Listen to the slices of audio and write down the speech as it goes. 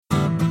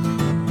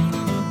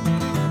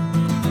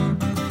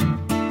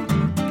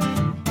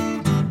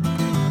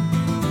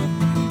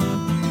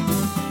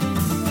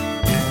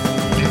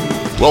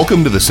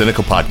Welcome to the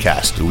Cynical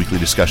Podcast, a weekly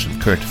discussion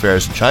of current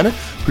affairs in China,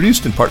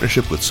 produced in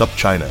partnership with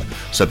SupChina.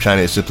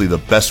 SupChina is simply the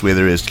best way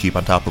there is to keep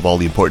on top of all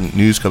the important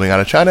news coming out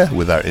of China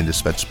with our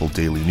indispensable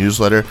daily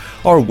newsletter,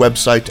 our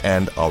website,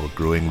 and our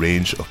growing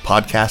range of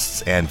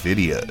podcasts and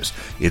videos.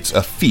 It's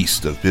a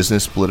feast of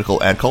business,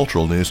 political, and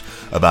cultural news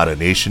about a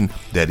nation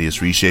that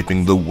is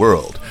reshaping the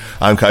world.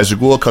 I'm Kaiser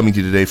Guo, coming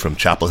to you today from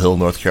Chapel Hill,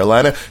 North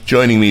Carolina.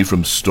 Joining me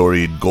from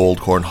storied Gold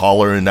Corn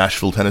Holler in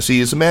Nashville, Tennessee,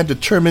 is a man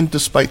determined,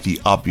 despite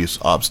the obvious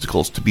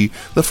obstacles, to be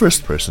the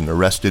first person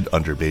arrested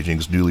under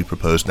Beijing's newly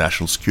proposed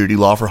national security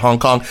law for Hong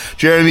Kong.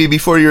 Jeremy,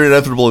 before your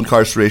inevitable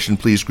incarceration,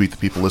 please greet the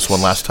people this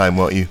one last time,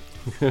 won't you?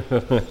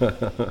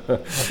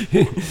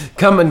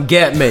 Come and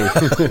get me.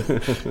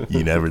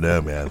 You never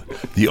know, man.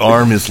 The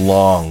arm is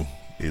long.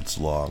 It's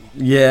long.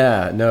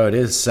 Yeah, no, it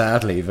is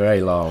sadly very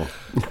long.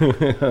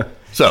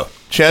 So,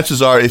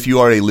 chances are, if you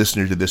are a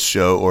listener to this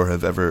show or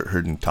have ever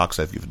heard in talks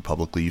I've given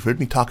publicly, you've heard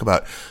me talk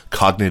about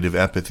cognitive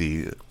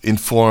empathy,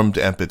 informed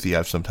empathy,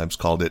 I've sometimes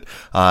called it.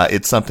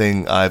 It's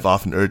something I've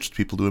often urged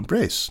people to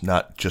embrace,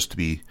 not just to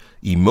be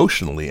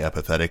emotionally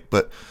empathetic,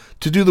 but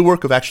to do the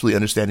work of actually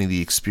understanding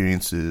the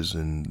experiences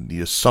and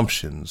the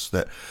assumptions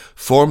that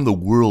form the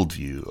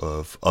worldview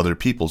of other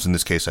peoples. In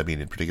this case, I mean,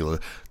 in particular,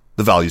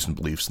 the values and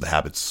beliefs and the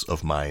habits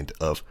of mind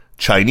of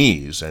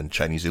Chinese and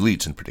Chinese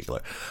elites in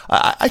particular.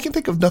 I can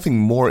think of nothing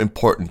more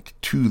important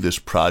to this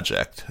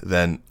project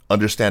than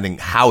understanding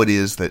how it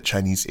is that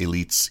Chinese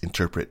elites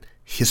interpret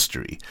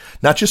history.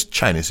 Not just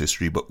China's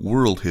history, but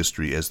world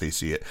history as they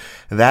see it.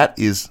 That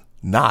is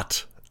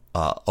not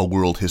a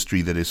world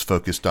history that is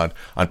focused on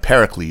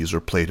Pericles or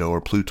Plato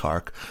or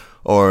Plutarch,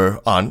 or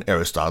on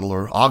Aristotle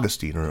or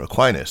Augustine or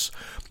Aquinas.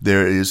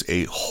 There is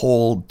a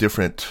whole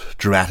different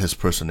dramatis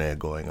personae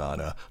going on,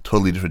 a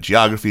totally different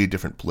geography,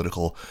 different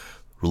political,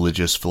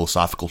 religious,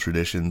 philosophical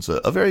traditions,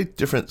 a very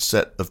different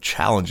set of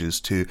challenges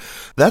too.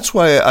 That's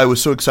why I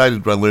was so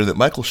excited when I learned that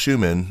Michael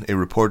Schuman, a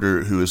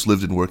reporter who has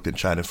lived and worked in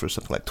China for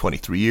something like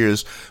 23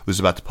 years, was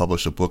about to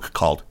publish a book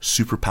called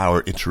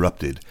Superpower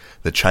Interrupted,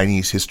 The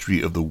Chinese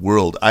History of the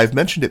World. I've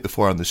mentioned it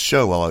before on this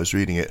show while I was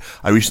reading it.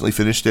 I recently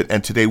finished it,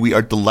 and today we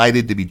are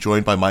delighted to be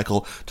joined by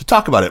Michael to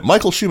talk about it.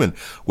 Michael Schuman,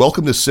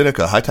 welcome to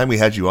Sinica. High time we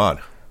had you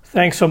on.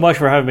 Thanks so much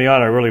for having me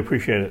on. I really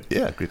appreciate it.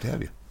 Yeah, great to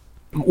have you.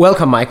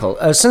 Welcome,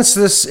 Michael. Since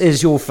this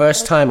is your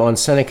first time on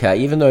Seneca,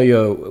 even though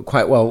you're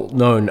quite well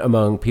known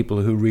among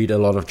people who read a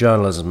lot of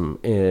journalism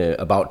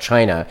about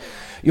China,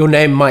 your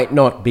name might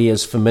not be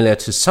as familiar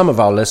to some of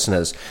our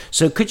listeners.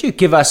 So could you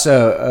give us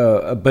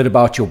a bit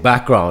about your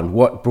background?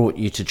 What brought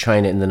you to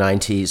China in the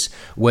 90s,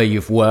 where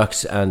you've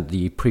worked, and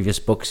the previous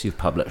books you've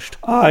published?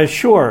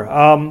 Sure.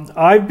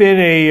 I've been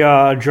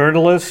a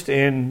journalist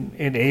in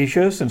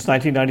Asia since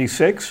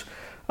 1996.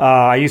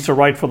 I used to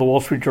write for the Wall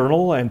Street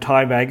Journal and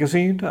Time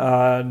Magazine.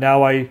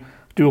 Now I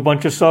do a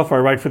bunch of stuff. I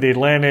write for The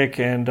Atlantic,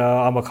 and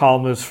I'm a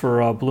columnist for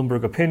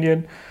Bloomberg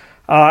Opinion.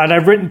 And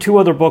I've written two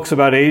other books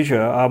about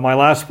Asia. My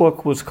last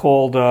book was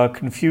called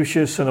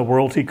Confucius and the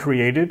World He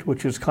Created,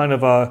 which is kind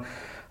of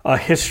a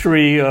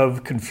history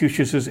of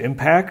Confucius's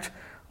impact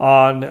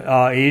on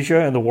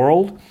Asia and the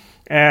world.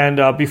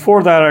 And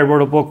before that, I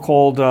wrote a book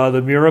called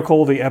The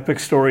Miracle, the Epic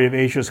Story of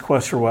Asia's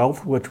Quest for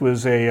Wealth, which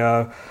was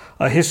a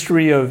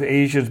history of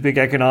Asia's big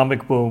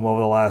economic boom over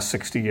the last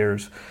 60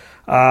 years.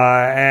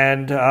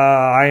 I'm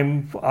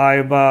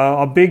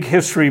a big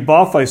history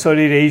buff. I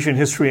studied Asian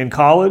history in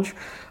college,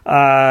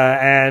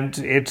 and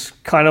it's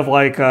kind of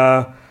like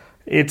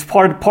it's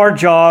part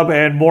job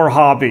and more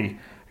hobby,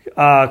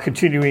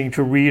 continuing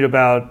to read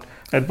about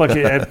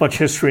as much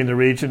history in the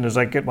region as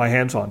I get my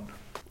hands on.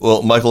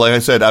 Well, Michael, like I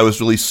said, I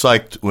was really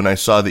psyched when I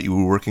saw that you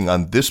were working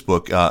on this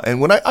book. And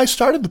when I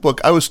started the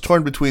book, I was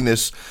torn between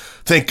this,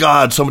 thank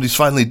God somebody's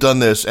finally done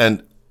this,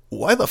 and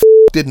why the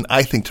didn't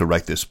I think to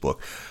write this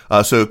book?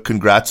 So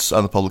congrats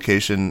on the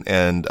publication,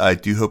 and I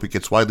do hope it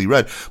gets widely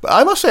read. But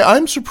I must say,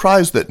 I'm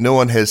surprised that no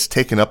one has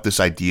taken up this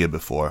idea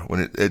before,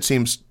 when it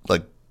seems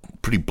like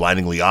pretty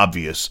blindingly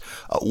obvious.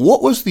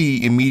 What was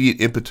the immediate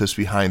impetus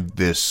behind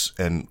this,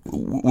 and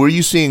were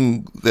you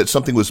seeing that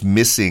something was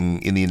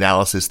missing in the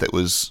analysis that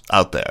was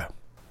out there?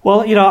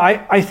 Well,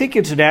 I think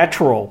it's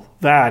natural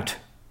that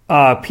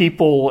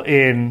people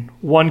in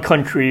one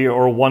country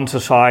or one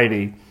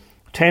society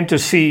tend to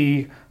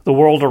see the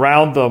world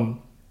around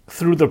them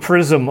through the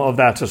prism of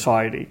that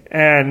society,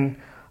 and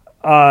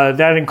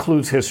that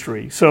includes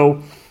history.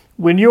 So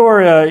when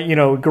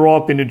you're, grow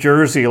up in New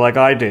Jersey like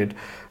I did,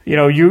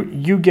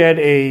 you get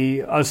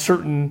a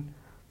certain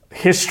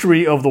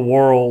history of the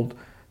world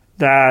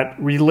that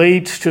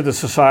relates to the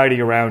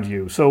society around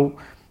you. So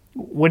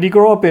when you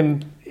grow up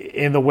in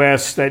the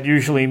West, that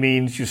usually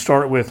means you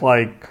start with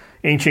like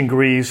ancient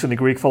Greece and the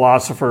Greek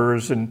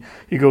philosophers, and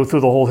you go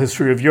through the whole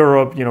history of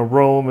Europe,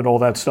 Rome and all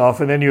that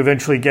stuff, and then you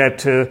eventually get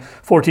to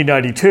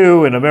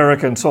 1492 and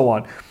America and so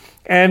on.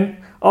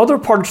 And other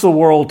parts of the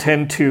world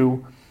tend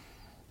to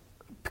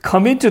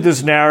come into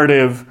this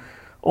narrative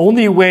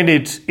only when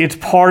it's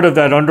part of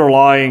that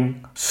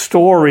underlying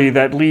story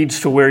that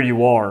leads to where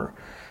you are.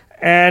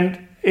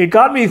 And it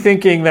got me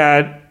thinking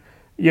that,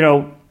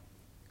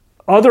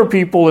 other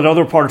people in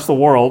other parts of the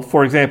world,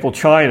 for example,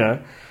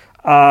 China,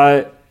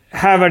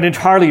 have an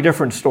entirely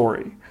different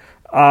story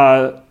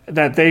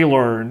that they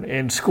learn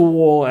in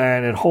school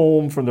and at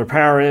home from their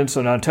parents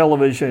and on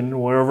television,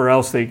 wherever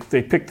else they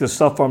pick this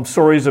stuff from,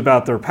 stories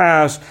about their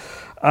past.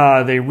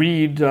 They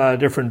read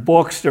different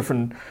books,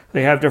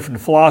 they have different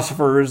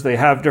philosophers, they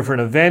have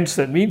different events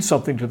that mean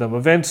something to them,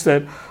 events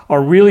that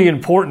are really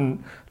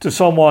important to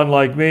someone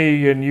like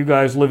me and you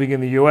guys living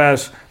in the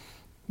U.S.,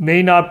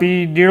 may not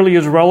be nearly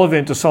as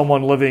relevant to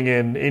someone living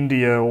in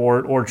India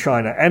or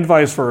China, and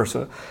vice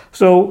versa.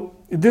 So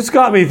this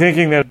got me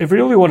thinking that if you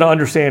really want to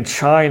understand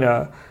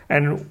China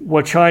and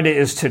what China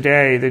is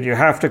today, then you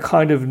have to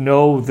kind of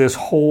know this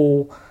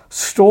whole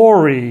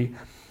story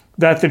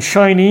that the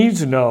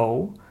Chinese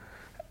know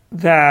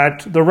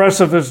that the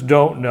rest of us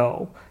don't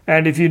know.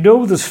 And if you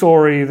know the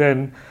story,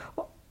 then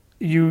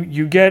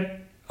you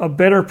get a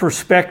better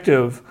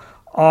perspective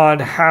on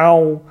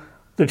how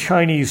the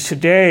Chinese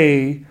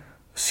today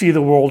see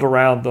the world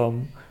around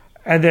them,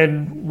 and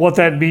then what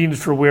that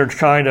means for where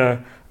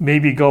China may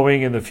be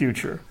going in the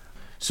future.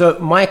 So,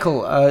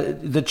 Michael,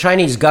 the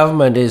Chinese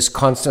government is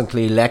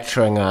constantly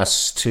lecturing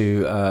us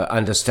to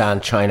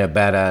understand China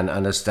better and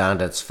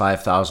understand its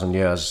 5,000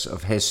 years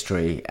of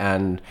history.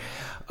 And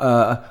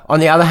on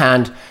the other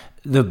hand,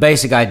 the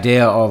basic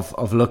idea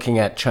of looking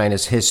at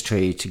China's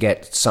history to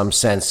get some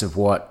sense of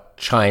what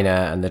China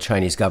and the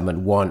Chinese government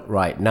want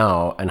right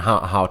now and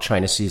how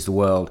China sees the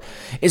world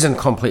isn't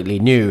completely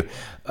new.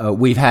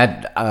 We've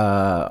had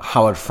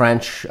Howard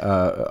French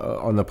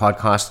on the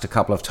podcast a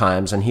couple of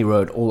times, and he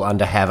wrote All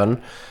Under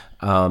Heaven.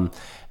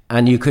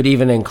 And you could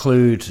even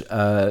include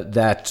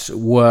that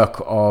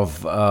work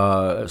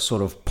of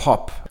sort of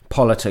pop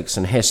politics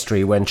and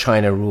history, When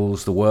China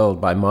Rules the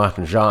World, by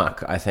Martin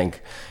Jacques, I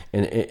think,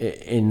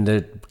 in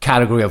the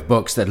category of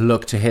books that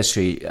look to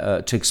history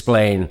to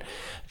explain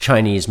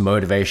Chinese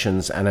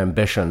motivations and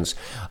ambitions.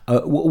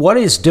 What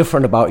is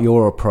different about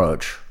your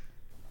approach?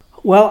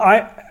 Well,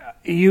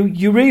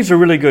 you raise a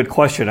really good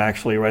question,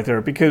 actually, right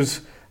there,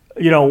 because,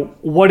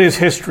 what is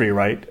history,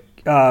 right?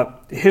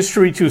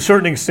 History, to a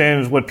certain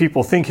extent, is what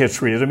people think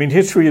history is. I mean,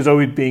 history is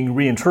always being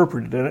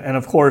reinterpreted. And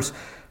of course,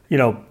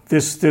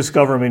 this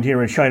government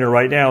here in China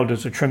right now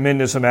does a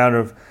tremendous amount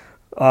of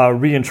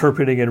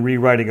reinterpreting and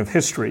rewriting of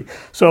history.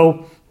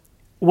 So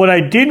what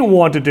I didn't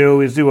want to do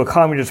is do a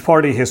Communist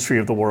Party history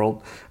of the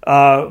world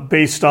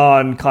based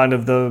on kind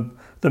of the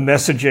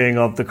messaging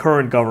of the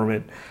current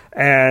government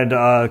and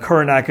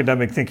current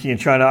academic thinking in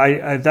China.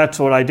 I that's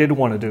what I did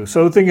want to do.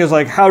 So the thing is,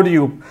 like, how do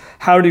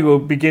you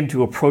begin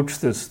to approach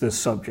this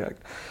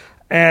subject?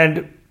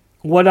 And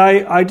what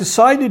I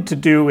decided to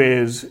do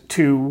is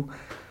to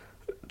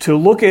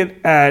look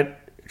at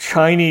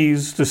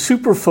Chinese, to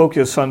super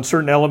focus on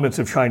certain elements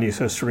of Chinese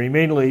history,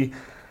 mainly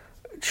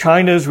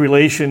China's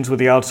relations with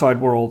the outside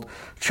world,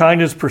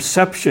 China's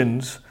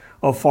perceptions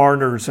of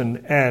foreigners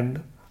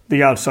and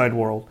the outside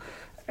world,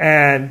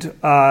 and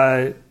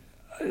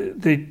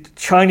the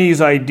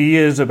Chinese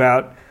ideas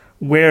about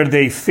where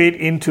they fit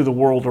into the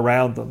world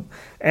around them.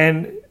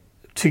 And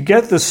to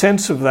get the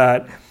sense of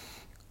that,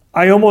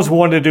 I almost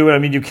wanted to do it. I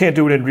mean, you can't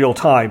do it in real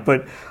time,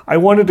 but I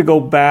wanted to go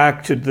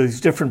back to these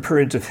different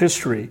periods of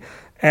history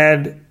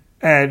and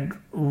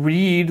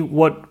read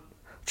what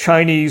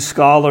Chinese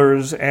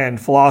scholars and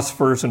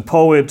philosophers and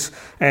poets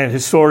and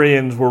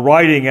historians were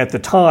writing at the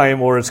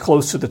time, or as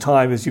close to the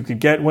time as you could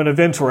get when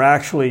events were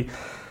actually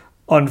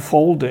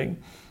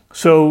unfolding.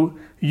 So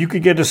you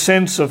could get a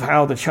sense of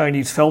how the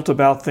Chinese felt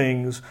about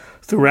things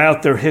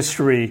throughout their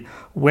history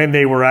when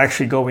they were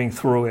actually going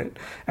through it.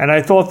 And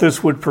I thought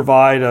this would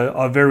provide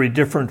a very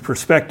different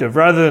perspective,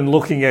 rather than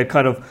looking at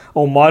kind of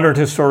modern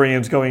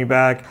historians going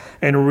back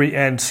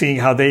and seeing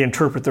how they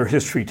interpret their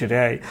history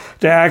today,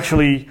 to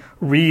actually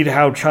read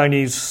how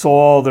Chinese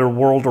saw their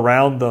world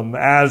around them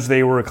as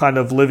they were kind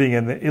of living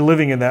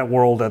in that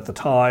world at the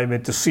time,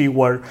 and to see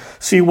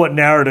what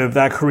narrative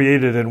that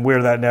created and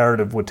where that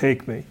narrative would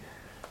take me.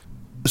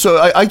 So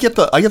I get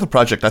the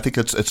project. I think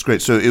it's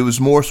great. So it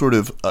was more sort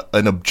of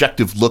an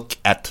objective look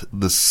at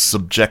the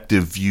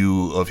subjective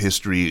view of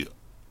history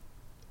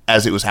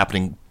as it was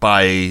happening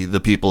by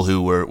the people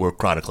who were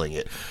chronicling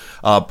it.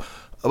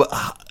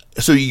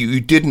 So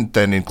you didn't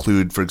then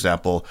include, for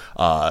example,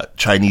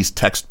 Chinese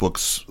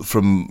textbooks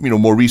from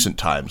more recent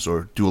times,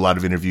 or do a lot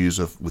of interviews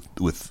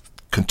with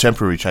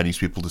contemporary Chinese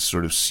people to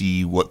sort of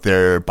see what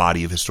their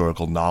body of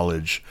historical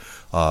knowledge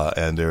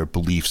and their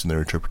beliefs and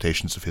their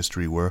interpretations of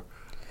history were.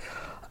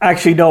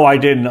 Actually, no, I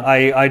didn't.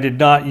 I did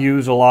not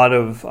use a lot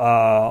of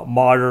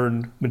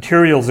modern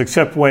materials,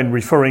 except when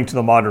referring to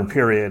the modern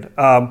period.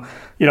 I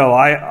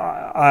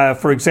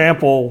for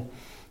example,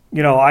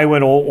 I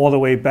went all the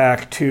way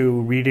back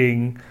to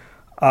reading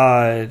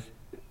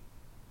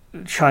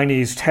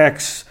Chinese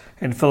texts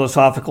and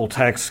philosophical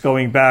texts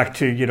going back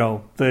to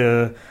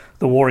the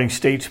Warring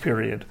States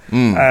period,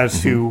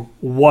 as to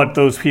what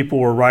those people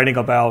were writing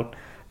about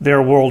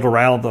their world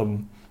around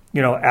them,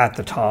 at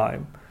the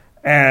time.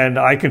 And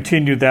I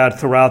continued that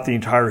throughout the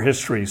entire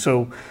history.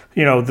 So,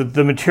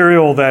 the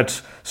material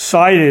that's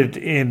cited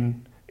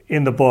in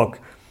the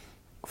book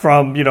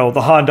from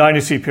the Han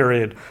Dynasty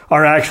period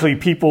are actually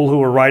people who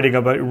were writing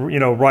about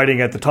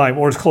writing at the time,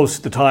 or as close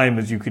to the time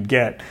as you could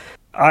get.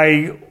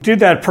 I did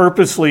that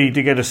purposely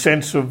to get a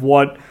sense of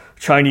what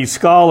Chinese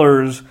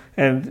scholars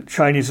and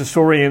Chinese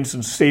historians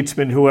and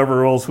statesmen,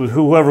 whoever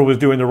was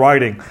doing the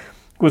writing,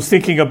 was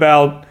thinking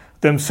about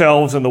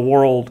themselves and the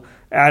world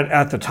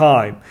at the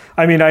time.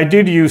 I mean, I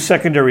did use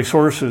secondary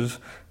sources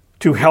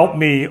to help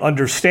me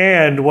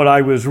understand what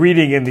I was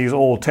reading in these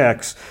old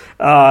texts.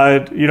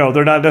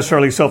 They're not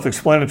necessarily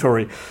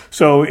self-explanatory.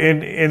 So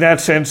in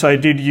that sense, I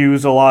did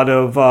use a lot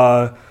of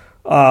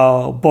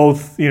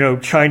both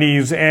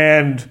Chinese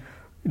and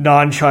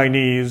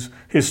non-Chinese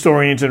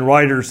historians and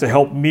writers to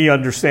help me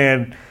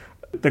understand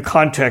the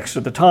context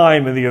of the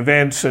time and the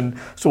events, and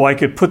so I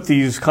could put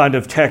these kind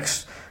of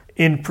texts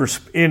in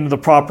the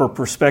proper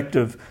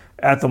perspective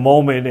at the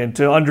moment, and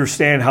to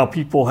understand how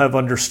people have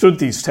understood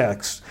these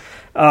texts.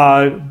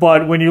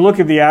 But when you look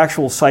at the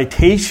actual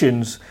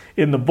citations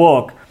in the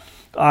book,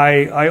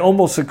 I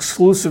almost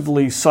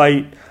exclusively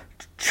cite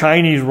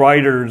Chinese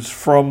writers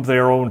from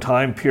their own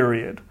time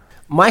period.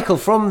 Michael,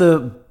 from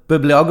the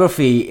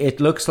bibliography, it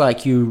looks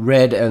like you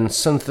read and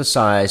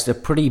synthesized a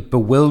pretty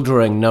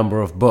bewildering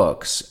number of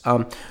books.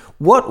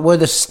 What were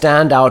the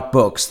standout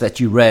books that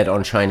you read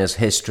on China's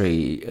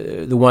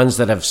history, the ones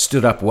that have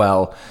stood up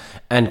well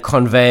and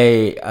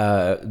convey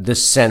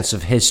this sense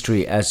of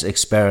history as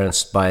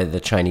experienced by the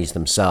Chinese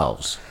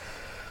themselves?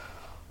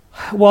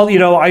 Well,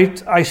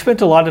 I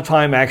spent a lot of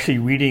time actually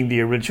reading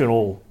the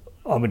original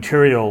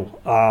material.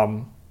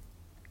 I'm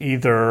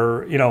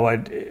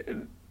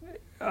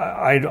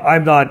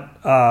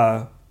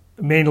not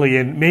mainly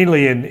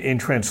in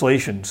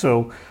translation,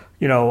 so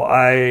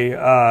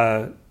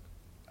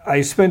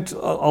I spent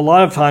a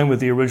lot of time with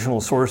the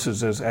original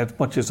sources as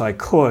much as I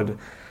could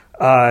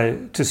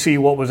to see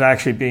what was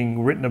actually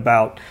being written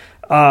about.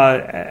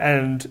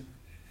 And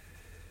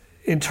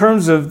in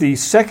terms of the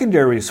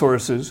secondary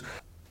sources,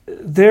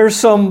 there's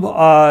some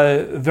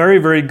very,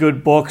 very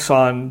good books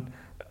on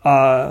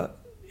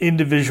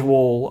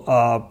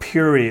individual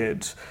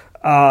periods.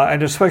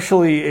 And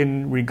especially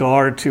in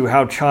regard to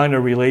how China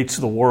relates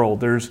to the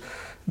world.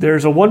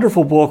 There's a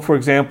wonderful book, for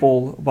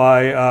example,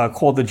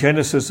 called The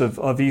Genesis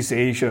of East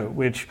Asia,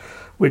 which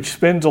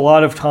spends a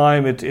lot of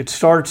time. It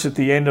starts at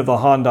the end of the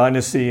Han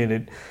Dynasty,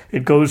 and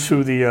it goes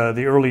through the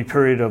early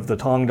period of the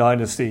Tang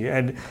Dynasty,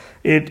 and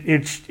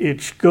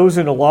it goes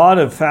in a lot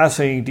of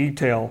fascinating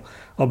detail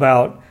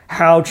about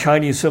how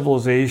Chinese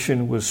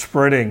civilization was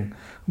spreading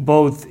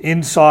both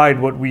inside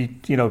what we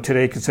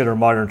today consider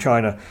modern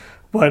China,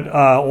 but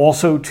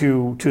also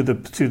to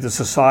the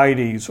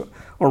societies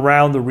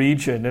around the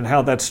region, and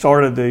how that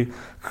started the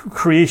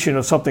creation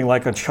of something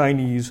like a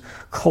Chinese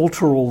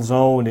cultural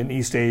zone in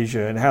East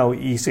Asia, and how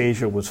East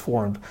Asia was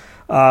formed.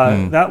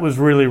 That was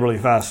really, really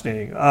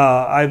fascinating.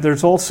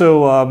 There's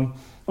also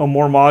a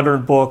more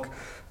modern book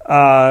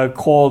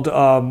called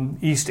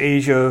East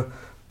Asia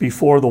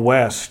Before the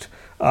West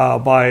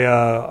by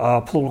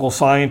a political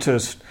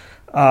scientist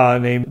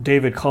named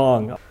David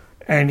Kong.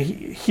 And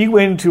he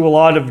went into a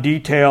lot of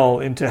detail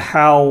into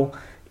how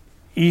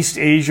East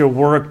Asia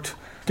worked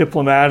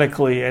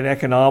diplomatically and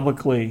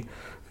economically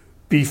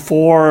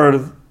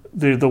before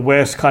the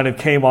West kind of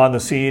came on the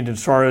scene and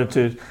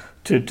started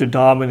to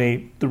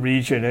dominate the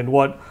region, and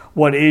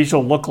what Asia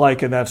looked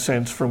like in that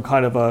sense from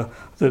kind of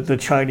the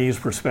Chinese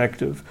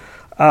perspective.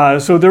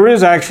 So there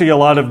is actually a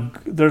lot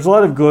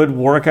of good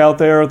work out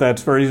there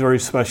that's very, very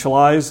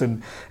specialized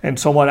and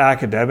somewhat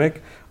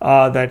academic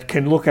that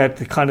can look at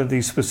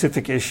these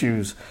specific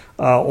issues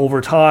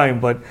over time.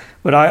 But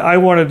I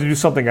wanted to do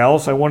something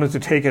else. I wanted to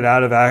take it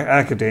out of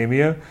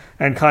academia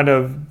and kind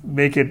of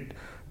make it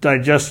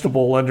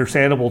digestible,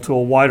 understandable to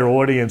a wider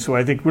audience who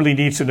I think really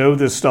needs to know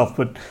this stuff,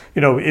 but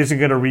isn't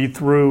going to read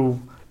through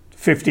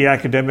 50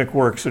 academic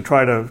works to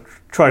try to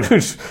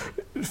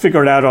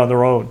figure it out on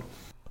their own.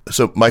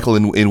 So, Michael,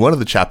 in one of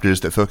the chapters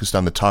that focused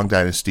on the Tang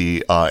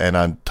Dynasty and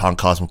on Tang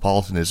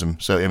cosmopolitanism,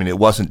 so, I mean, it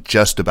wasn't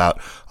just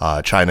about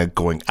China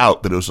going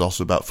out, but it was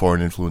also about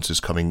foreign influences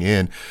coming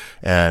in.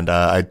 And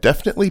I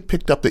definitely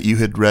picked up that you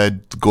had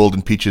read The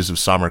Golden Peaches of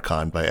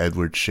Samarkand by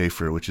Edward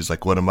Schaefer, which is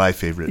like one of my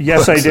favorite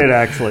Yes, books. I did,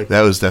 actually.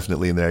 That was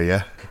definitely in there,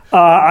 yeah?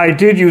 I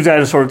did use that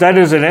as a source. That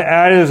is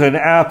an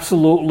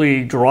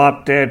absolutely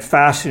drop-dead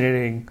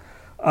fascinating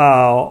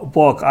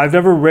book. I've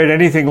never read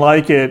anything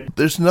like it.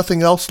 There's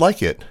nothing else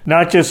like it.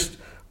 Not just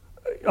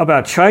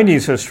about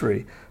Chinese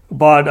history,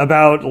 but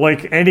about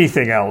like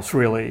anything else,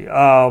 really.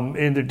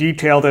 In the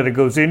detail that it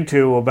goes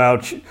into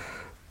about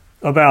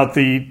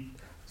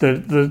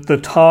the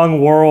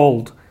Tang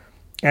world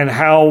and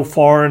how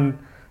foreign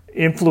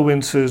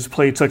influences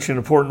played such an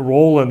important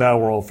role in that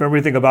world. For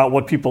everything about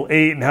what people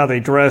ate and how they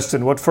dressed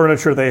and what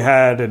furniture they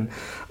had, and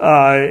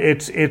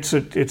it's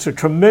a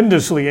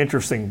tremendously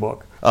interesting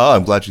book. Oh,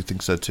 I'm glad you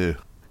think so too.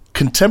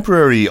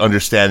 Contemporary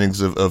understandings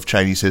of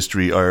Chinese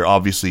history are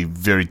obviously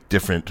very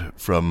different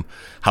from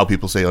how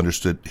people say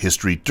understood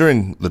history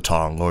during the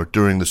Tang or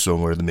during the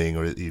Song or the Ming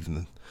or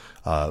even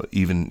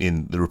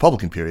in the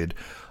Republican period.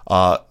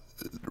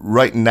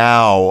 Right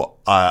now,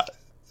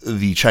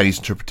 the Chinese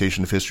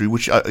interpretation of history,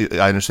 which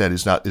I understand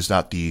is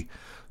not the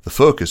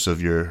focus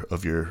of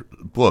your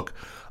book.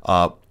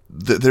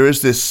 There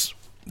is this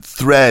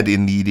thread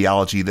in the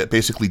ideology that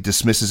basically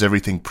dismisses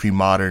everything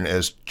pre-modern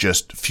as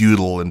just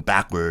feudal and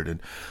backward. And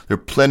there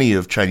are plenty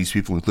of Chinese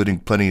people, including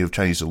plenty of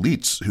Chinese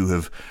elites, who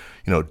have,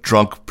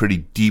 drunk pretty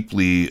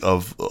deeply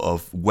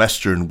of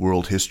Western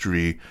world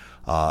history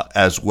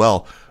as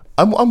well.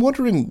 I'm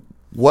wondering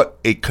what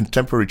a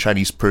contemporary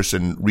Chinese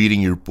person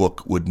reading your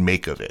book would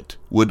make of it.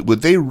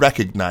 Would they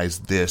recognize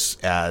this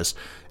as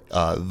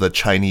the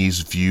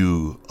Chinese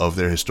view of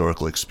their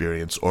historical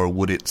experience, or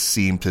would it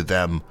seem to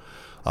them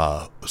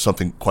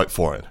something quite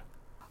foreign?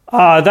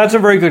 That's a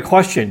very good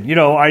question.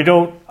 I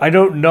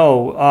don't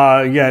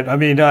know yet. I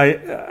mean,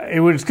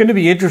 it's going to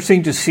be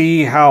interesting to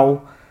see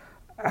how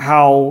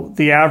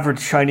the average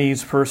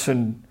Chinese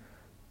person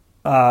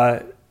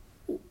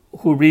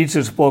who reads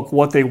this book,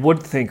 what they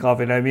would think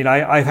of it. I mean,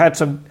 I've had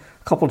a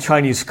couple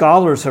Chinese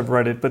scholars have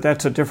read it, but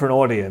that's a different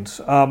audience.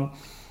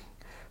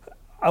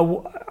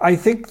 I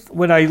think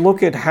when I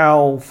look at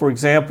how, for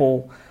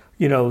example,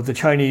 the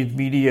Chinese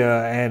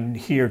media and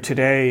here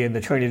today and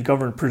the Chinese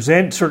government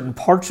present certain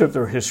parts of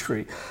their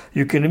history,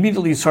 you can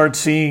immediately start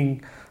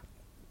seeing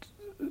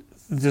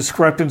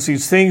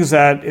discrepancies, things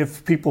that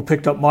if people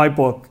picked up my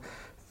book,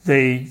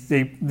 they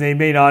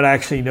may not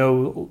actually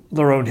know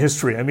their own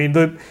history. I mean,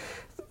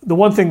 the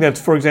one thing that,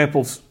 for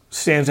example,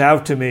 stands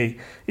out to me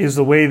is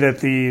the way that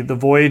the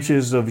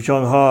voyages of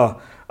Zheng He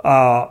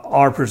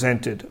are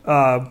presented.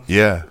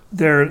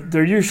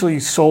 They're usually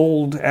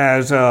sold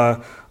as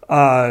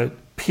a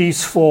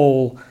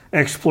peaceful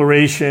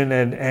exploration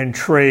and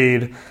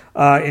trade,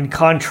 in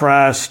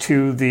contrast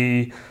to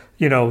the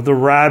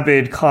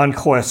rabid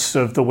conquests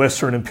of the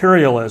Western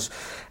imperialists.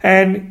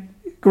 And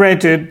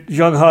granted,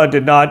 Zheng He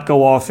did not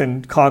go off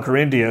and conquer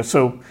India,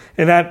 so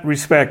in that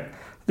respect,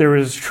 there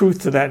is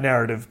truth to that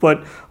narrative.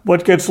 But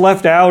what gets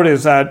left out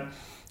is that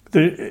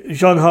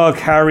Zheng He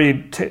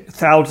carried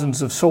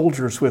thousands of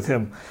soldiers with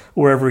him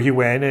wherever he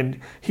went, and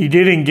he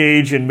did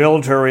engage in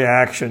military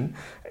action.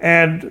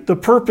 And the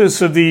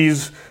purpose of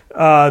these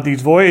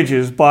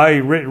voyages,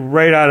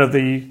 right out of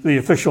the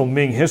official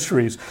Ming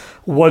histories,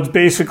 was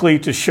basically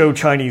to show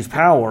Chinese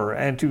power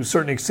and to a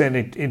certain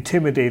extent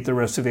intimidate the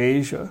rest of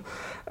Asia.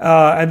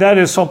 And that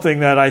is something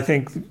that I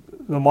think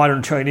the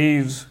modern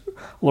Chinese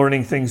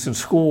learning things in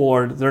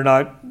school, they're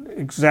not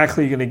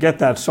exactly going to get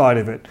that side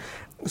of it.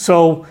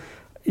 So,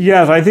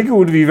 yes, I think it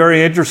would be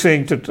very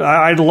interesting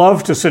I'd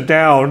love to sit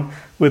down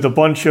with a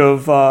bunch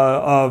of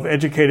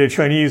educated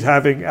Chinese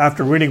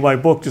after reading my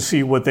book to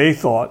see what they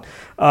thought,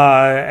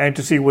 and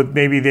to see what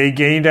maybe they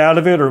gained out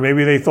of it, or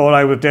maybe they thought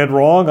I was dead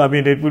wrong. I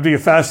mean, it would be a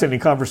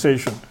fascinating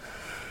conversation.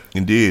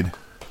 Indeed.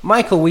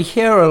 Michael, we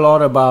hear a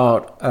lot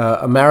about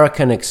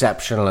American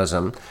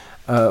exceptionalism,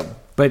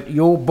 but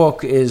your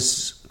book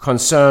is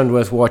concerned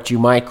with what you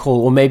might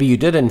call, or maybe you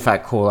did in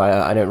fact call,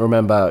 I don't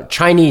remember,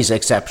 Chinese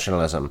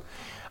exceptionalism.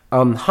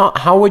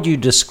 How would you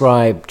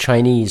describe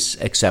Chinese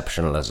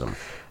exceptionalism?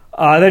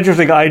 That's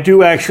interesting. I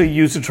do actually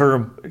use the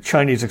term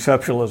Chinese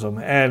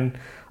exceptionalism, and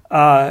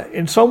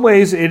in some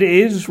ways it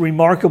is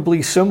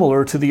remarkably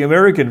similar to the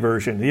American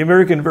version. The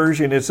American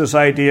version is this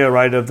idea,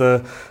 right, of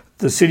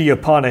the city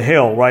upon a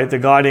hill, right, the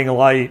guiding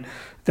light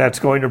that's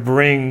going to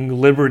bring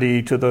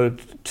liberty to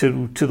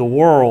the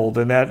world,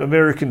 and that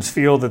Americans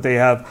feel that they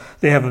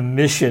have a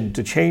mission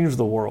to change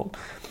the world.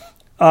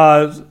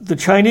 The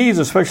Chinese,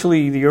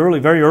 especially the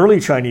very early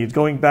Chinese,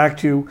 going back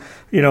to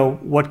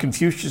what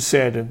Confucius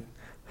said, and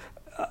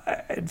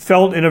it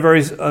felt in a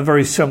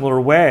very similar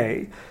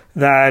way,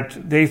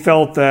 that they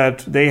felt that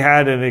they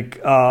had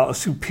a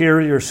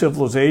superior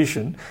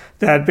civilization,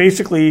 that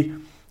basically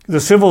the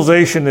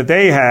civilization that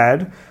they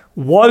had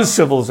was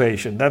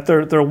civilization, that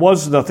there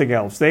was nothing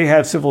else. They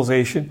had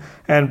civilization,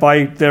 and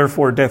by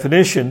therefore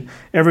definition,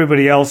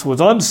 everybody else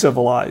was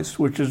uncivilized,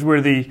 which is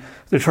where the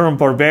term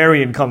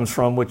barbarian comes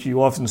from, which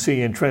you often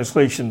see in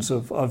translations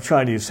of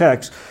Chinese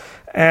texts.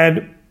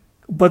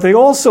 But they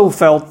also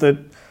felt that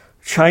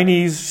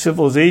Chinese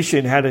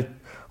civilization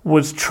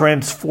was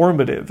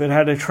transformative. It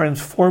had a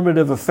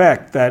transformative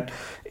effect, that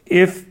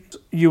if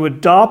you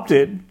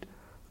adopted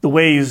the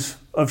ways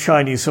of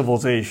Chinese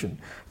civilization,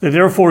 that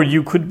therefore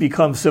you could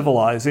become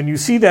civilized. And you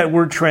see that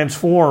word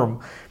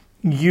transform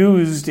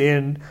used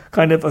in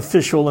kind of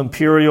official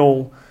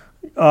imperial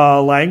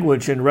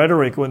language and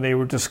rhetoric when they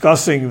were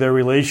discussing their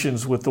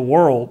relations with the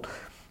world,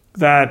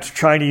 that the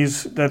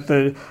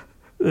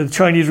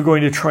Chinese are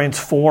going to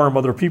transform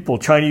other people.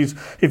 Chinese,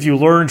 if you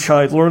learn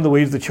the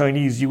ways of the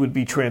Chinese, you would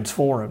be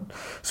transformed.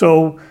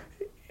 So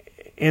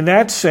in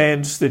that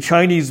sense, the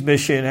Chinese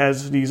mission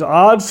has these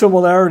odd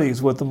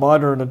similarities with the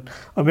modern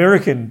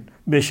American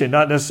mission,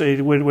 not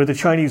necessarily where the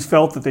Chinese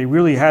felt that they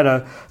really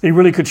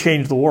could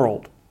change the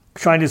world.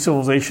 Chinese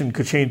civilization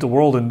could change the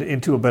world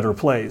into a better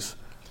place.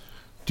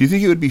 Do you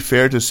think it would be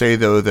fair to say,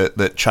 though,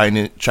 that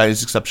Chinese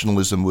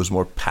exceptionalism was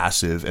more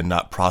passive and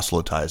not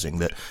proselytizing?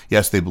 That,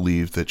 yes, they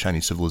believed that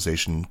Chinese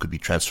civilization could be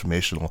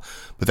transformational,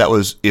 but that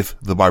was if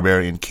the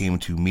barbarian came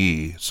to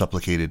me,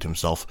 supplicated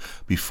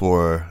himself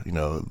before,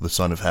 the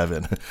Son of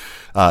Heaven,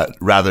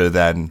 rather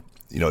than,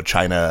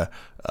 China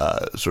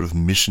sort of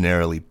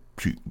missionarily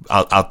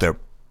out there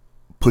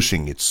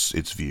pushing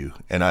its view.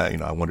 And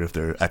I wonder if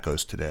there are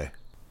echoes today.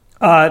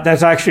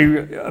 That's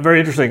actually very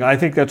interesting. I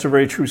think that's a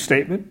very true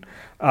statement.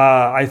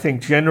 I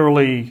think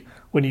generally,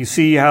 when you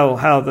see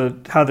how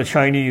the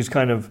Chinese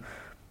kind of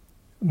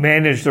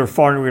managed their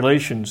foreign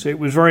relations, it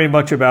was very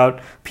much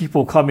about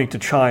people coming to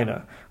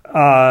China,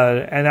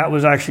 and that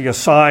was actually a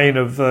sign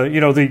of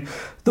the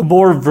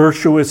more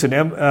virtuous an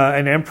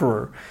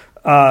emperor,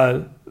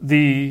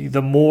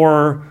 the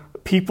more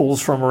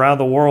peoples from around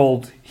the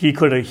world he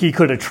could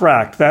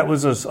attract. That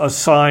was a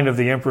sign of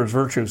the emperor's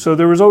virtue. So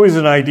there was always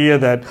an idea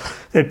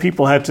that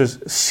people had to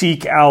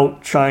seek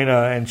out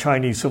China and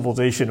Chinese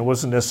civilization. It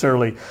wasn't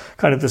necessarily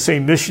kind of the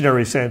same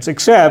missionary sense,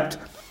 except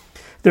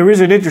there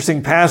is an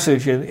interesting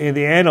passage in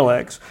the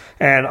Analects,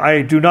 and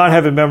I do not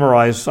have it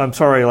memorized. I'm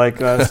sorry, like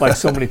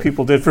so many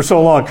people did for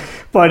so long.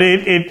 But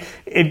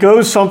it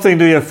goes something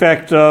to the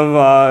effect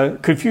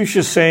of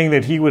Confucius saying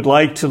that he would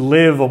like to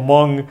live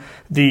among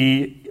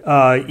the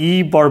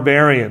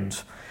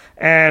barbarians.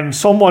 And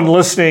someone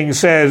listening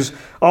says,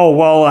 "Oh,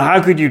 well,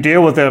 how could you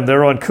deal with them?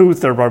 They're uncouth,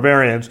 they're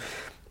barbarians."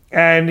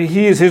 And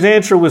his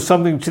answer was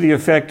something to the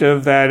effect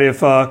of that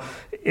if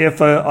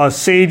a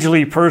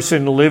sagely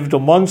person lived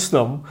amongst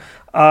them,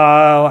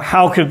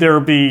 how could there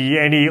be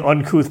any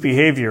uncouth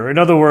behavior? In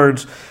other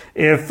words,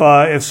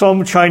 if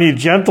some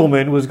Chinese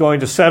gentleman was going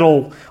to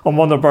settle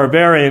among the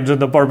barbarians,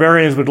 and the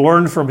barbarians would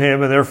learn from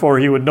him, and therefore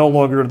they would no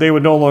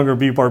longer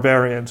be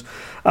barbarians.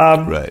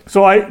 Right.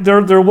 So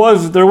there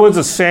was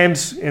a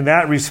sense in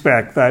that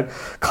respect that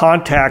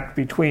contact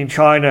between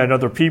China and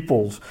other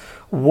peoples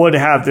would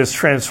have this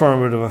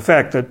transformative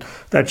effect,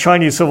 that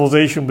Chinese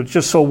civilization was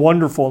just so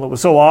wonderful and it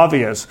was so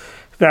obvious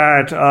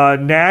that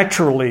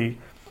naturally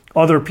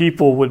other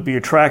people would be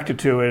attracted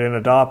to it and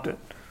adopt it.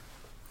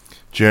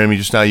 Jeremy,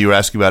 just now you were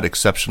asking about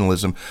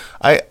exceptionalism.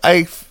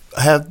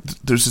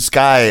 There's this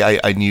guy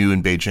I knew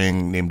in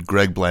Beijing named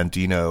Greg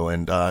Blandino,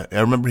 and I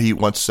remember he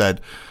once said,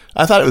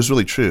 I thought it was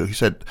really true. He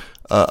said,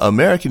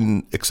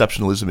 American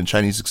exceptionalism and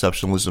Chinese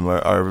exceptionalism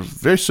are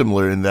very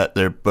similar in that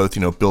they're both,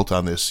 built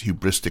on this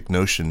hubristic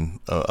notion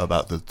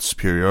about the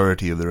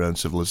superiority of their own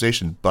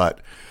civilization. But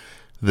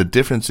the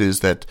difference is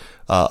that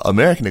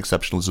American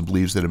exceptionalism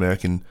believes that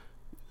American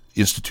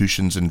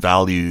institutions and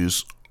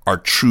values are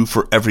true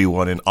for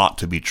everyone and ought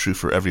to be true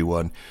for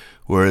everyone,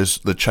 whereas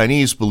the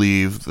Chinese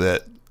believe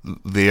that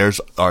theirs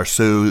are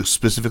so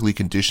specifically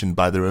conditioned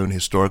by their own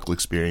historical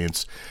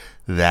experience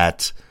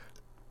that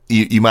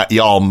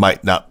y'all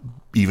might not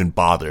even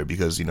bother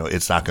because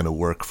it's not going to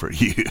work for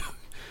you,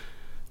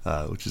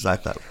 which is, I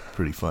thought,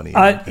 pretty funny.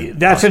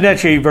 That's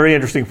actually a very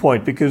interesting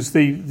point, because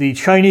the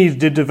Chinese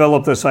did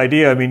develop this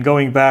idea. I mean,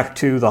 going back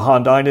to the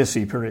Han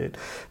Dynasty period,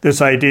 this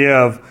idea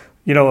of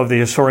the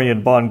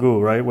historian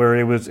Bangu, right, where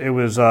it was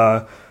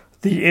the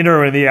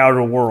inner and the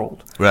outer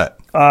world. Right.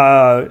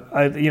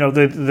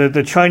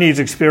 The Chinese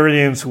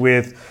experience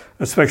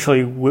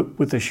especially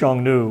with the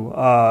Xiongnu,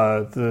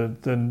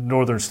 the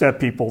northern steppe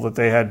people that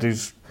they had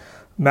these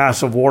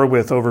massive war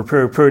with over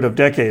a period of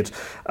decades,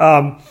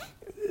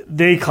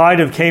 they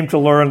kind of came to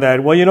learn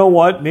that, well, you know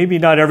what, maybe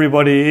not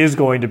everybody is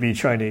going to be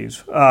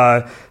Chinese,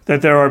 that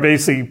there are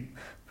basically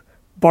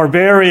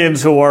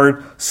barbarians who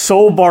are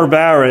so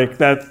barbaric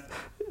that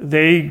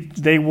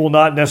they will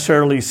not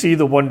necessarily see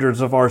the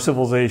wonders of our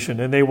civilization,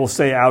 and they will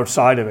stay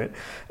outside of it.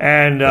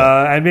 And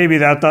maybe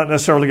that's not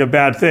necessarily a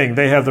bad thing.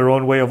 They have their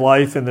own way of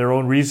life and their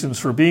own reasons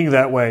for being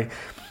that way.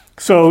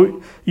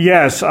 So,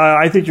 yes,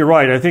 I think you're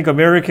right. I think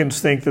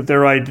Americans think that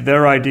their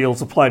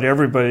ideals apply to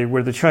everybody,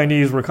 where the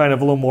Chinese were kind of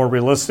a little more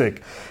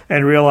realistic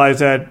and realized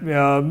that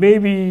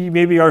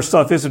maybe our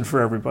stuff isn't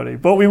for everybody,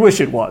 but we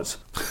wish it was.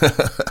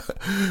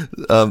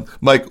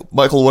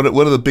 Michael, one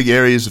of the big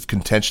areas of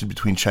contention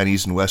between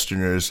Chinese and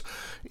Westerners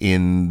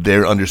in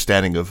their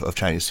understanding of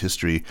Chinese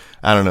history,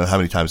 I don't know how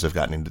many times I've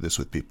gotten into this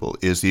with people,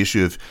 is the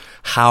issue of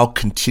how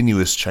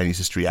continuous Chinese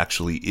history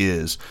actually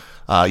is.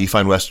 You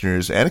find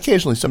Westerners and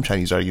occasionally some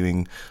Chinese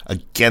arguing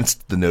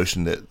against the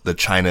notion that the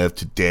China of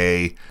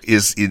today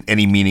is in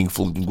any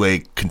meaningful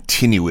way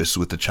continuous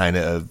with the China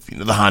of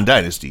the Han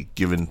Dynasty,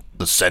 given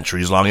the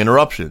centuries-long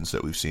interruptions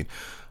that we've seen,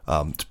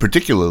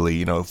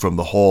 particularly from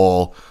the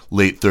whole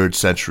late 3rd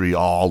century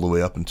all the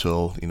way up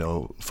until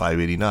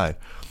 589.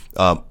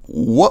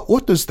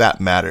 What does that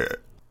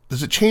matter?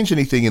 Does it change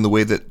anything in the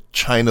way that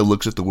China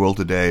looks at the world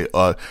today?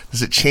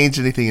 Does it change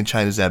anything in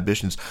China's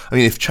ambitions? I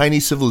mean, if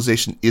Chinese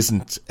civilization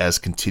isn't as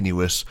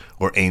continuous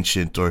or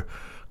ancient or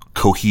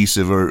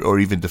cohesive or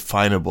even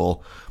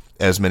definable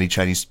as many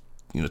Chinese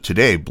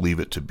today believe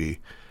it to be,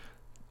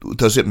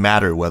 does it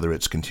matter whether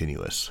it's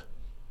continuous?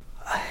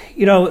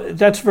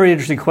 That's a very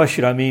interesting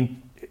question. I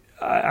mean,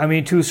 I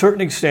mean, to a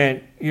certain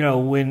extent,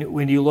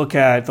 when you look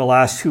at the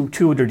last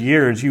 200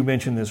 years, you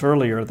mentioned this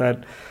earlier,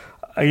 that,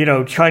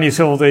 Chinese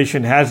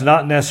civilization has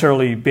not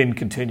necessarily been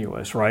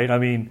continuous, right? I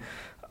mean,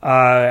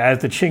 as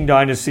the Qing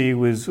dynasty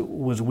was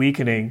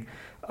weakening,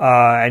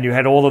 and you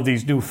had all of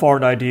these new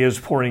foreign ideas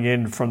pouring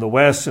in from the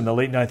West in the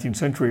late 19th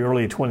century,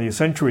 early 20th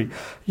century,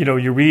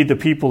 you read the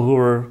people who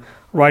were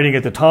writing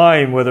at the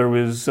time, whether it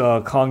was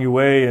Kang Yue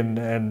and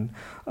Lang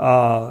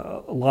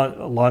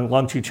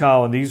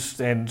Qichao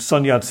and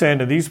Sun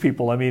Yat-sen and these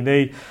people. I mean,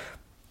 they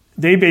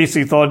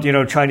basically thought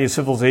Chinese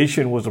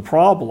civilization was a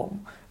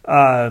problem.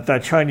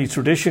 That Chinese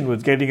tradition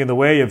was getting in the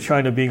way of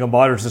China being a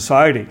modern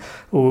society.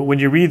 When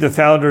you read the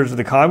founders of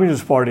the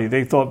Communist Party,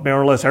 they thought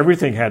more or less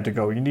everything had to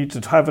go. You need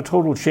to have a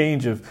total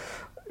change of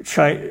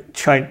Chinese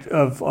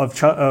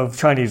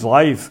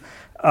life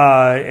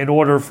in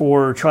order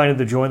for China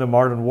to join the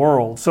modern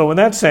world. So in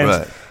that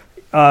sense,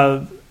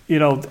 right.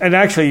 And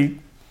actually,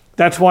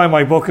 that's why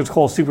my book is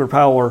called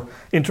Superpower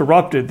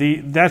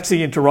Interrupted. That's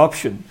the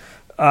interruption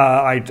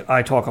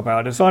I talk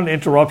about. It's not an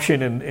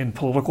interruption in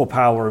political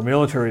power,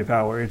 military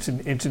power. It's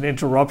an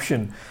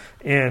interruption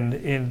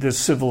in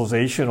this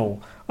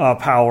civilizational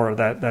power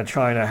that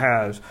China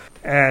has.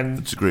 And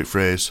that's a great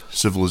phrase,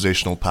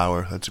 civilizational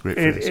power. That's a great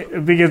phrase.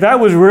 Because that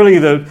was really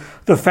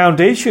the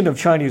foundation of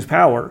Chinese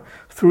power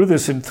through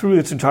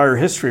its entire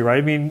history, right?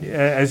 I mean,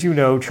 as you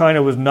know,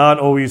 China was not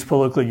always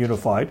politically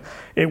unified.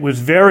 It was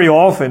very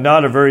often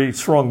not a very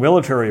strong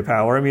military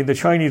power. I mean, the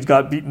Chinese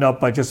got beaten up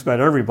by just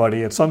about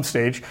everybody at some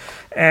stage.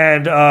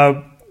 And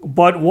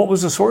but what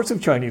was the source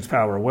of Chinese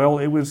power? Well,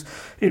 it was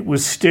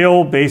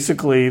still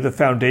basically the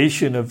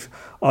foundation of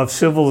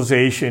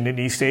civilization in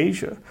East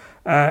Asia.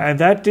 And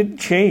that didn't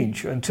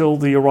change until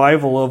the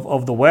arrival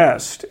of the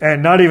West,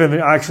 and not even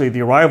actually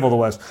the arrival of the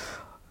West,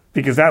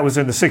 because that was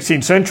in the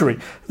 16th century.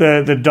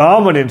 The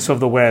dominance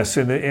of the West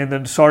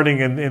starting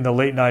in the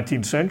late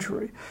 19th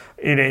century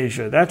in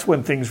Asia. That's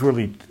when things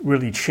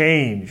really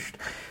changed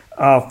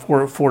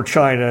for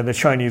China and the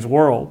Chinese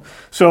world.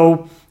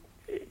 So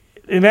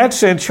in that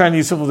sense,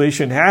 Chinese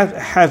civilization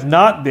has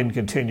not been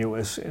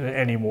continuous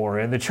anymore,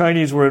 and the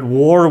Chinese were at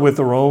war with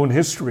their own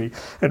history,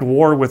 at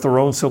war with their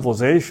own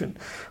civilization.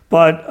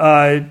 But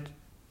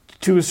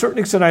to a certain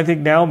extent, I think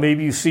now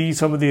maybe you see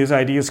some of these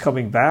ideas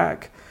coming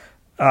back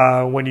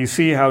when you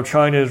see how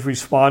China is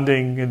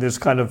responding in this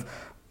kind of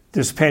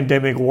this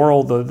pandemic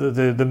world.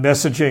 The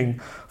messaging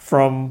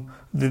from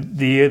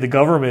the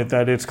government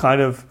that it's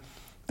kind of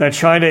that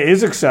China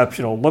is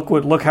exceptional.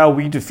 Look how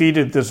we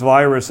defeated this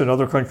virus and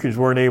other countries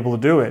weren't able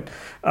to do it.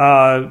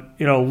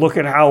 Look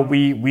at how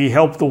we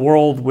helped the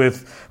world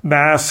with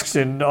masks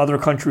and other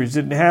countries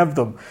didn't have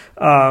them.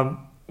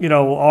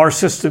 Our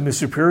system is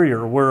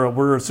superior.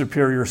 We're a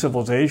superior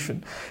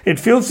civilization. It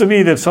feels to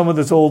me that some of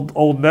this old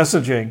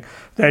messaging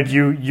that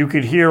you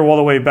could hear all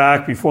the way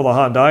back before the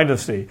Han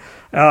Dynasty.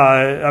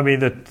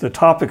 The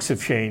topics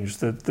have changed.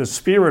 The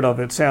spirit of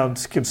it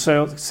can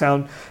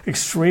sound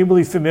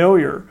extremely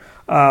familiar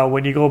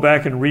when you go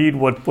back and read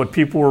what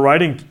people were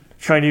writing.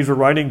 Chinese were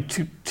writing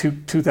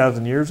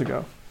 2,000 years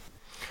ago.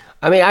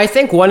 I mean, I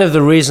think one of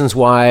the reasons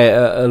why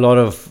a lot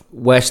of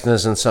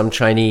Westerners and some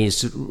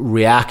Chinese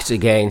react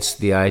against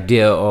the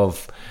idea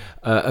of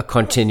a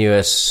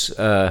continuous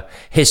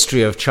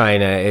history of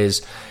China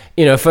is,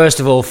 first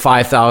of all,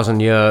 5,000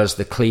 years,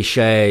 the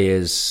cliche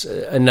is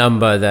a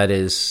number that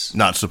is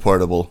not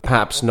supportable.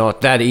 Perhaps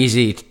not that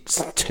easy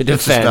to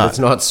defend. It's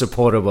not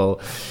supportable.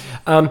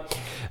 And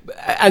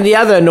the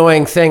other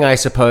annoying thing, I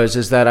suppose,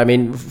 is that,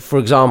 for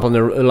example, in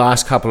the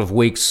last couple of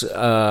weeks,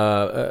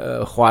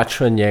 Hua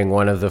Chunying,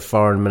 one of the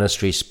foreign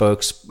ministry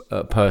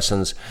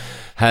spokespersons,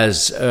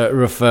 has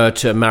referred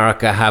to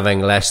America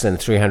having less than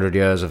 300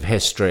 years of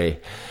history.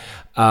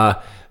 And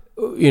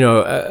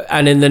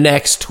in the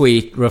next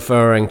tweet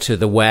referring to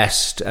the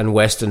West and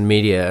Western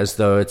media as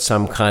though it's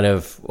some kind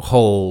of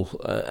whole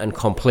and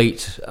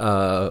complete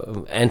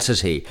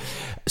entity.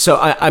 So,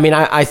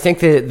 I think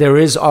that there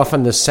is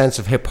often this sense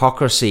of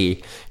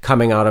hypocrisy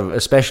coming out of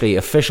especially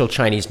official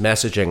Chinese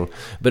messaging,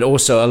 but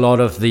also a lot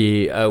of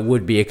the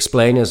would-be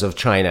explainers of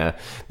China,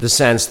 the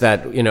sense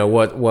that,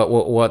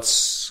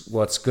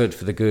 what's good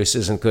for the goose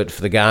isn't good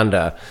for the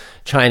gander.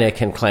 China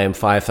can claim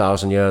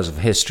 5,000 years of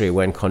history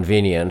when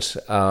convenient,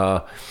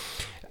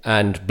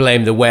 and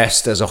blame the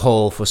West as a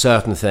whole for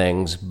certain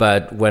things,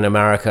 but when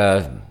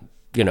America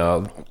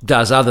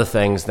does other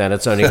things, then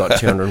it's only got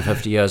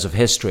 250 years of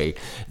history.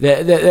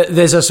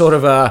 There's a sort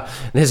of a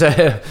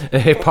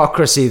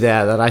hypocrisy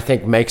there that I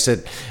think makes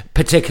it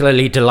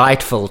particularly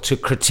delightful to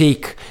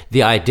critique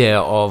the idea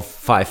of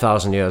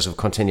 5,000 years of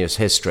continuous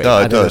history.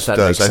 No, it does.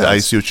 I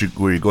see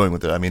where you're going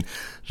with it.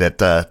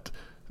 That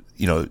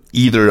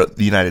either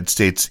the United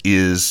States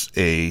is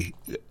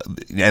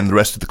and the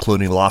rest of the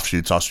colonial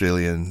offshoots,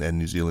 Australia and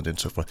New Zealand and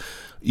so forth,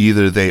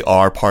 either they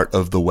are part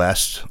of the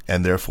West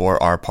and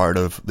therefore are part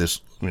of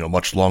this,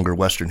 much longer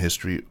Western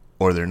history,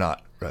 or they're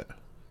not, right?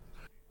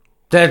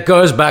 That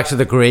goes back to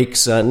the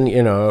Greeks and,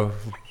 or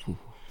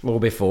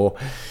before,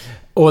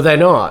 or they're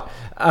not.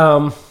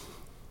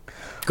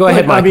 Go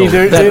ahead, Michael.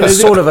 That's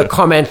sort of a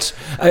comment.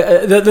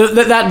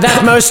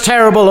 That most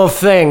terrible of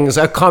things,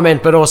 a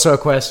comment, but also a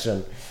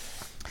question.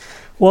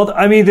 Well,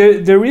 I mean,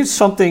 there is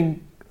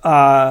something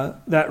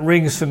that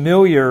rings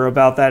familiar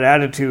about that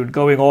attitude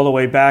going all the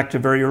way back to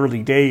very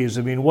early days.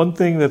 I mean, one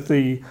thing that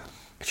the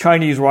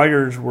Chinese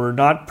writers were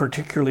not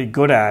particularly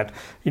good at,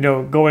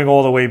 going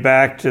all the way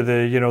back to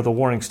the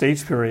Warring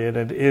States period,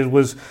 and it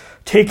was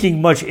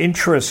taking much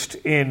interest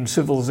in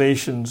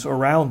civilizations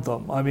around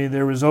them. I mean,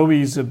 there was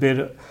always a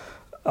bit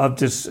of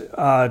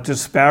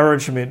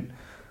disparagement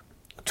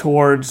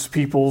towards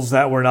peoples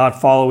that were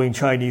not following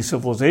Chinese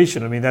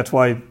civilization. I mean, that's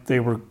why they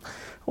were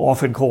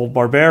often called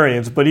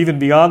barbarians. But even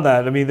beyond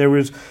that, I mean, there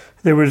was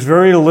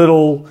very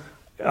little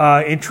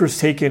interest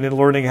taken in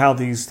learning how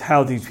these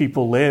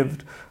people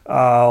lived,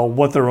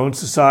 what their own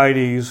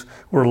societies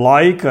were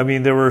like. I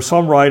mean, there were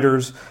some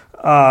writers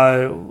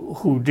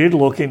who did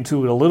look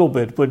into it a little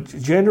bit, but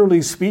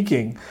generally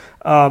speaking,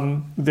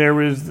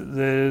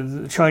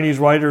 the Chinese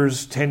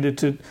writers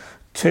tended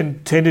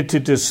to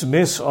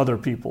dismiss other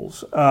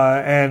peoples,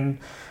 and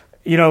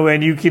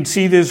you can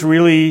see this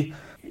really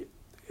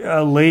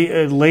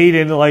late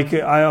in, like,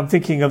 I'm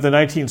thinking of the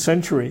 19th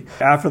century.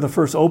 After the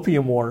first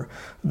Opium War,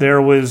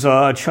 there was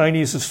a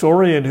Chinese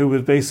historian who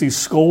was basically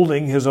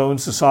scolding his own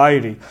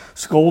society,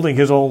 scolding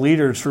his own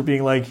leaders for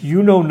being like,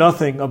 you know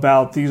nothing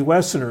about these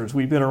Westerners.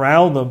 We've been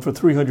around them for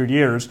 300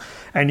 years,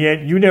 and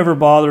yet you never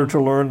bothered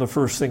to learn the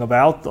first thing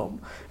about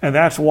them. And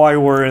that's why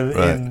we're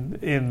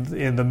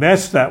in the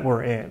mess that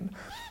we're in.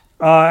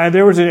 And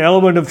there was an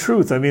element of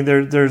truth. I mean,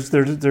 there's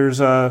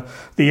the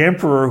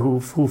emperor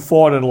who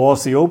fought and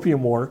lost the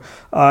Opium War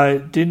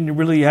didn't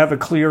really have a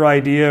clear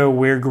idea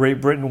where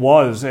Great Britain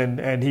was,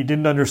 and he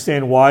didn't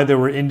understand why there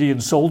were Indian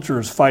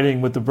soldiers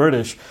fighting with the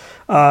British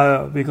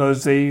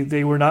because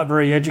they were not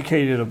very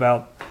educated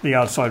about the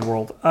outside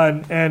world.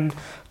 And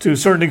to a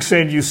certain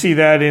extent, you see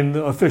that in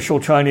the official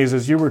Chinese,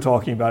 as you were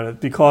talking about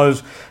it,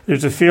 because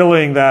there's a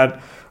feeling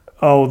that,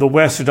 the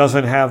West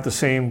doesn't have the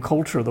same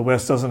culture. The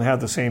West doesn't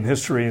have the same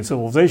history and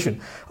civilization.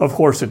 Of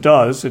course, it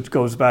does. It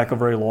goes back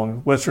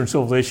Western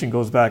civilization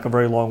goes back a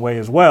very long way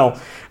as well.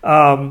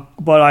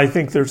 But I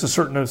think there's a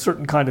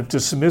certain kind of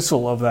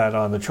dismissal of that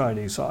on the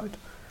Chinese side.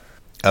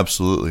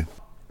 Absolutely.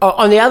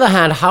 On the other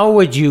hand, how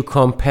would you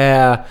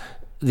compare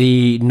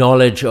the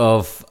knowledge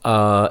of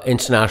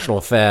international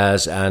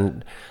affairs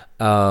and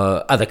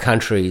other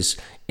countries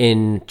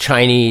in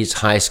Chinese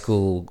high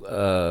school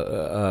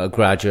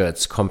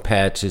graduates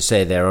compared to,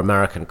 say, their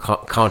American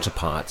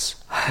counterparts?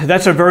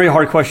 That's a very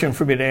hard question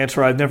for me to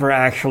answer. I've never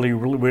actually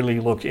really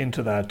looked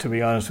into that, to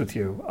be honest with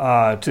you.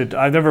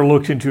 I've never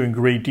looked into in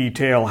great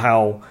detail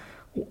how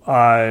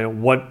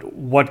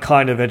what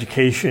kind of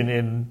education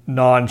in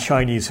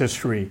non-Chinese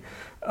history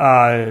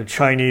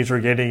Chinese are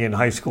getting in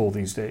high school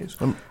these days.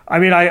 I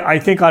mean, I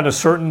think on a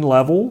certain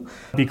level,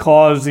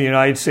 because the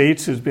United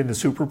States has been the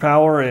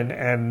superpower,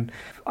 and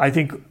I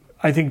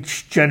think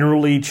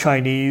generally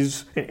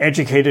Chinese,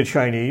 educated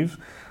Chinese,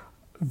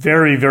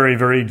 very, very,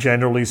 very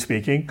generally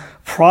speaking,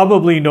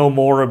 probably know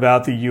more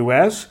about the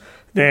U.S.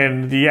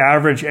 than the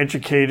average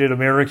educated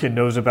American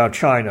knows about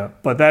China.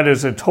 But that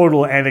is a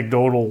total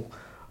anecdotal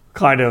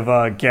kind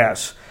of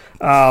guess.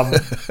 And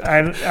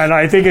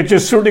I think it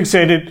just certain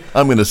extent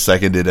I'm going to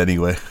second it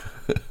anyway.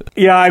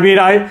 Yeah, I mean,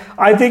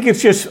 I think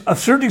it's just a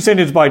certain extent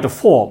it's by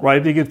default,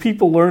 right? Because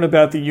people learn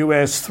about the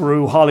U.S.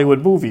 through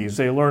Hollywood movies.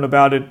 They learn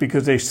about it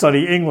because they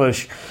study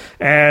English,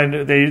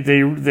 and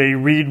they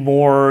read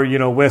more,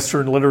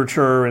 Western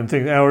literature and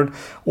things.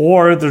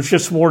 Or there's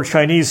just more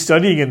Chinese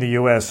studying in the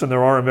U.S. than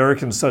there are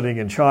Americans studying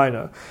in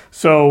China.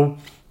 So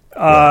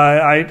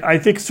I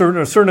think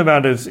a certain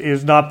amount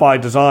is not by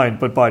design,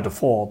 but by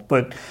default.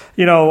 But,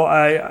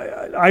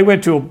 I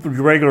went to a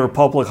regular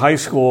public high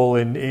school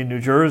in New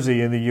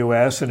Jersey in the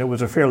U.S., and it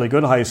was a fairly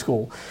good high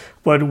school.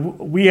 But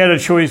we had a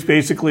choice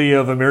basically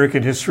of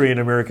American history and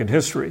American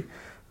history.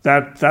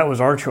 That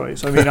was our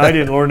choice. I mean, I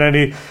didn't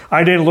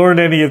learn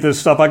any of this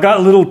stuff. I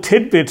got little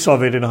tidbits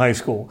of it in high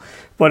school,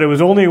 but it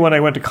was only when I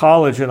went to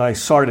college and I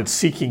started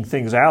seeking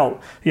things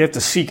out. You have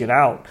to seek it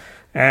out.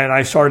 And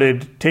I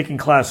started taking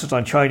classes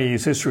on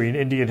Chinese history and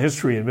Indian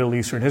history and Middle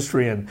Eastern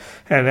history, and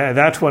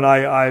that's when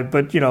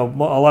but a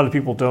lot of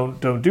people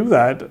don't do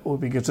that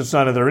because it's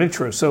not in their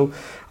interest. So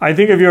I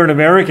think if you're an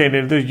American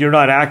and you're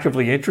not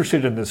actively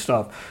interested in this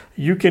stuff,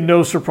 you can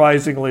know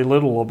surprisingly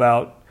little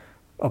about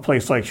a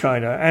place like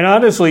China. And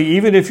honestly,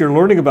 even if you're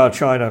learning about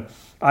China,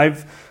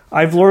 I've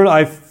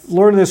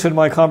learned this in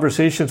my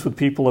conversations with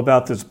people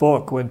about this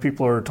book when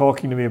people are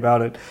talking to me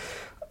about it.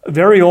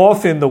 Very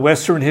often, the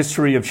Western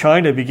history of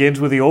China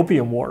begins with the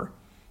Opium War.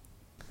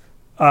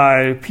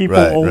 People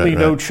only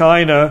know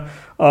China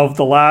of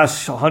the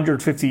last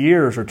 150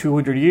 years or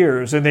 200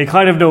 years, and they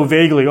kind of know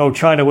vaguely,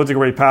 China was a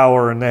great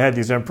power, and they had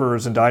these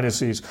emperors and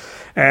dynasties,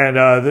 and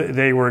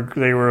they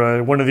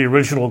were one of the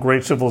original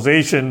great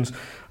civilizations,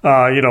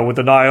 with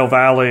the Nile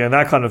Valley and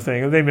that kind of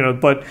thing.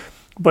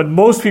 But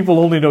most people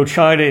only know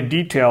China in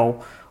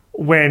detail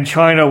when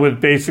China was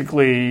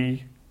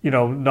basically,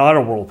 not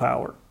a world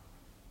power.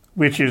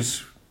 Which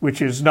is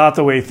which is not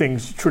the way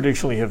things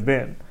traditionally have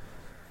been.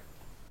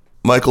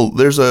 Michael,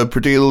 there's a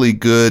particularly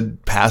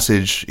good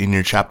passage in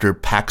your chapter,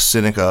 Pax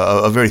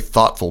Sinica, a very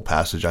thoughtful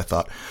passage, I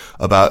thought,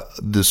 about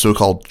the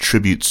so-called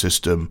tribute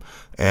system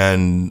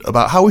and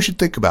about how we should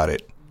think about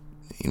it.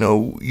 You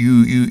know,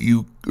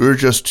 you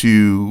urge us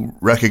to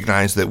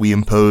recognize that we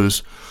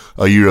impose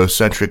a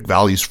Eurocentric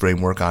values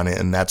framework on it,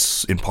 and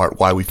that's in part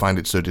why we find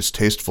it so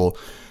distasteful.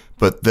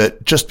 But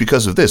that just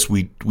because of this,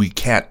 we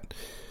can't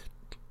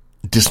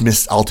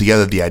dismiss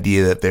altogether the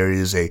idea that there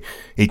is a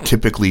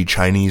typically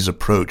Chinese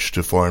approach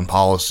to foreign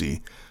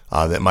policy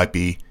that might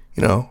be,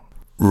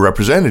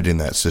 represented in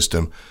that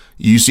system.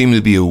 You seem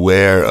to be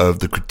aware of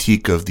the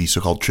critique of the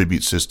so-called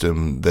tribute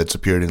system that's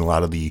appeared in a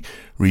lot of the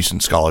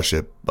recent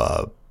scholarship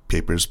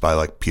papers by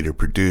like Peter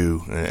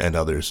Perdue and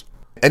others.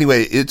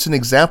 Anyway, it's an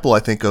example, I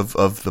think,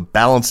 of the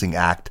balancing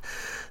act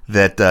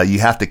that you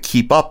have to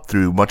keep up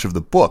through much of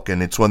the book,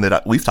 and it's one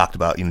that we've talked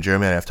about.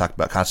 Jeremy and I have talked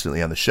about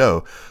constantly on the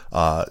show.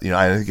 I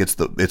think it's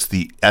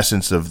the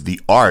essence of the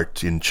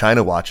art in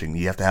China watching.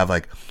 You have to have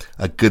like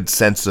a good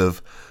sense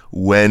of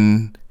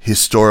when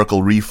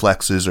historical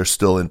reflexes are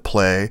still in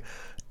play,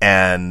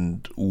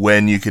 and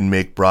when you can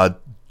make broad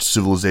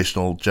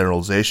civilizational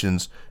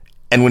generalizations,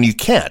 and when you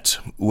can't.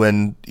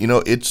 When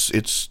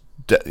it's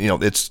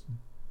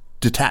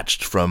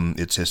detached from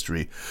its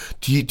history.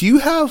 Do you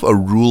have a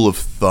rule of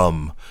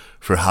thumb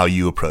for how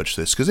you approach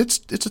this? Because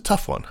it's a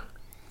tough one.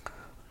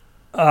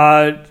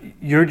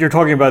 You're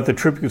talking about the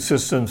tribute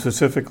system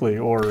specifically,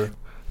 or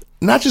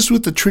not just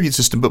with the tribute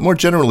system, but more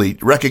generally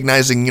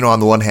recognizing,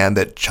 on the one hand,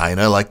 that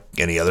China, like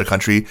any other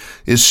country,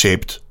 is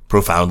shaped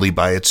profoundly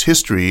by its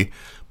history,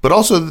 but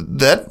also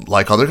that,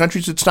 like other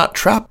countries, it's not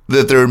trapped.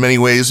 That there are many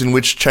ways in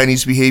which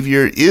Chinese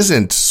behavior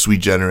isn't sui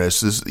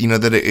generis.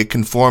 That it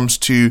conforms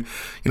to,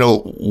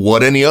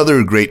 what any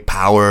other great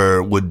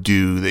power would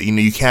do. That,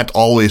 you can't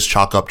always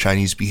chalk up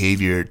Chinese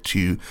behavior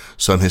to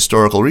some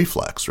historical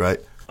reflex, right?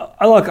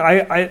 Look,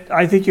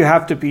 I think you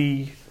have to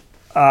be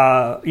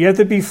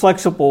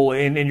flexible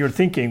in your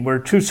thinking, where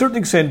to a certain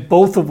extent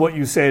both of what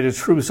you said is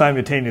true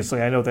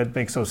simultaneously. I know that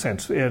makes no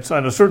sense. It's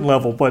on a certain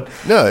level, but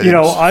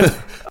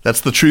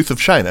that's the truth of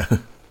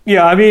China.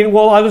 Yeah, I mean,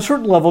 well, on a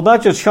certain level,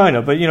 not just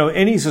China, but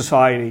any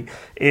society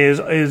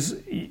is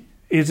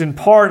in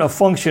part a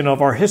function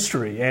of our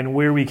history and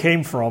where we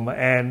came from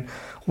and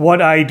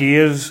what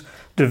ideas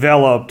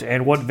developed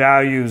and what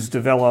values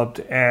developed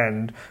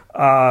and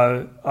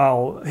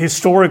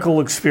historical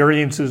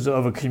experiences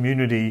of a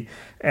community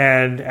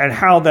and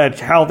how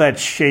that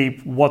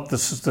shape what the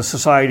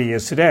society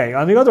is today.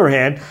 On the other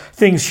hand,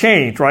 things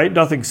change, right?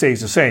 Nothing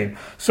stays the same.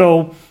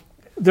 So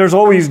there's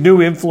always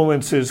new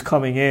influences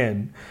coming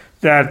in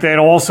that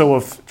also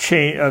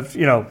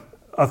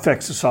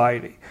affect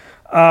society.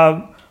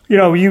 I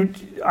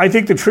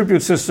think the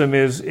tribute system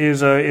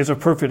is a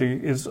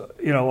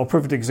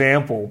perfect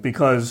example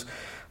because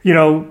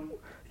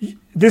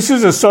this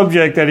is a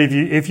subject that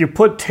if you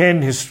put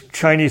 10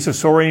 Chinese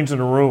historians in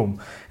a room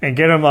and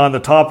get them on the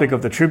topic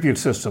of the tribute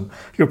system,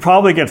 you'll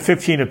probably get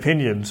 15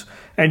 opinions,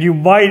 and you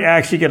might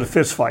actually get a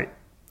fist fight.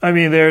 I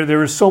mean,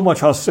 there is so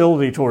much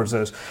hostility towards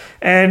this,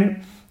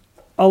 and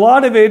a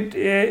lot of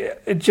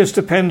it just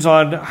depends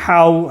on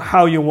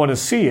how you want to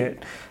see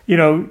it.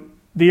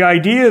 The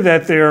idea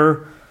that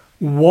there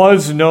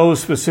was no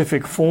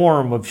specific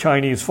form of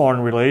Chinese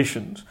foreign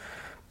relations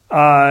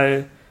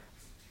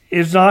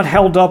is not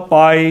held up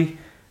by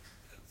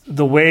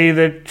the way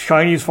that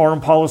Chinese foreign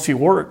policy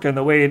worked and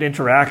the way it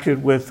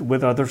interacted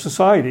with other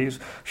societies.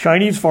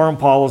 Chinese foreign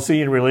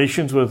policy in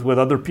relations with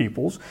other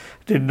peoples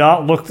did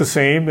not look the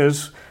same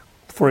as,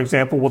 for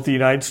example, what the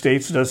United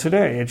States does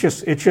today. It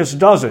just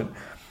doesn't,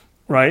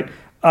 right?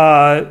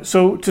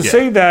 So to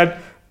say that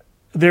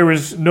there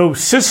is no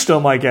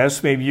system, I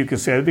guess, maybe you could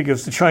say it,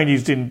 because the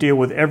Chinese didn't deal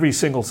with every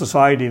single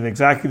society in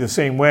exactly the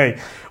same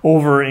way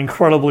over an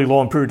incredibly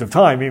long period of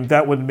time. I mean,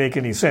 that wouldn't make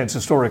any sense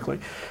historically.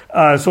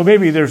 So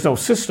maybe there's no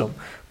system.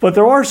 But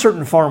there are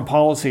certain foreign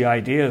policy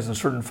ideas and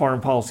certain foreign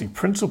policy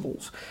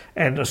principles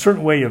and a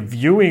certain way of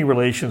viewing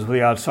relations with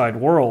the outside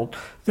world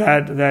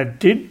that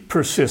did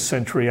persist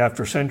century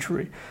after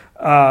century.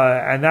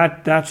 And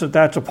that's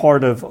a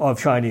part of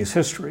Chinese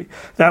history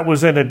that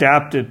was then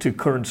adapted to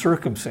current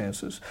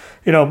circumstances.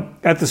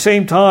 At the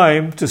same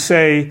time, to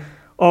say,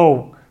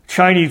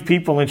 Chinese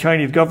people and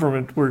Chinese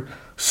government were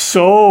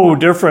so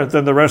different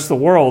than the rest of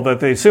the world that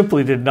they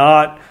simply did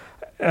not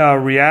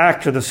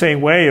react to the same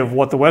way of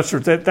what the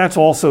Western.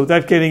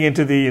 That's getting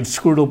into the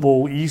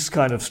inscrutable East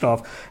kind of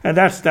stuff, and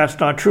that's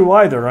not true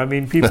either. I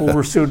mean, people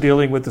were still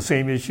dealing with the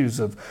same issues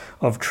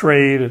of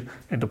trade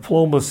and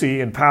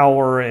diplomacy and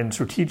power and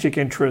strategic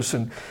interests,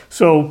 and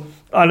so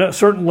on a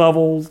certain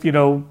level,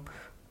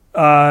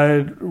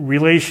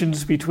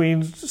 relations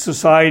between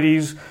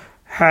societies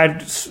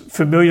had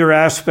familiar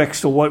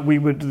aspects to what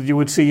you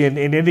would see in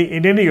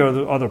any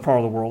other part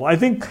of the world. I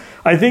think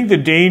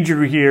the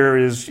danger here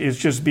is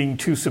just being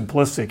too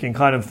simplistic and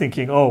kind of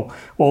thinking,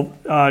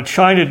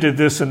 China did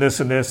this and this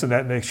and this, and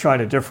that makes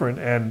China different,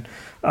 and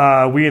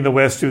we in the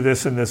West do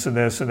this and this and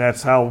this, and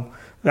that's how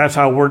That's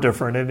how we're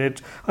different.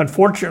 And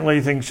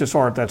unfortunately, things just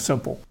aren't that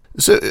simple.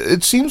 So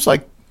it seems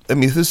like, I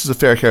mean, this is a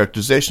fair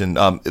characterization,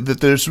 that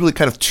there's really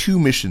kind of two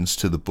missions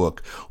to the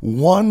book.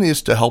 One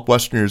is to help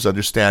Westerners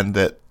understand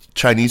that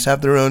Chinese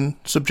have their own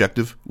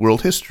subjective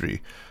world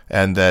history,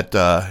 and that,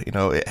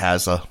 it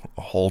has a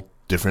whole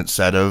different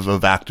set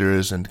of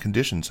actors and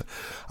conditions.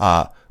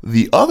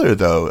 The other,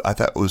 though, I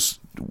thought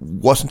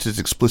wasn't as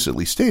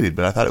explicitly stated,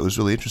 but I thought it was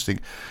really interesting,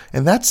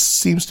 and that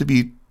seems to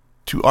be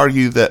to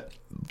argue that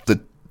the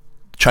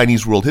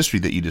Chinese world history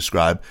that you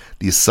describe,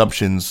 the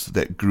assumptions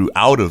that grew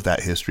out of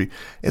that history,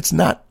 it's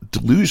not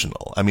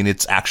delusional. I mean,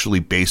 it's actually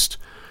based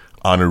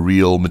on a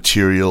real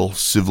material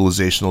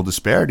civilizational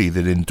disparity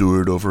that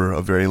endured over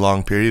a very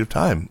long period of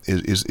time.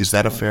 Is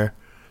that a fair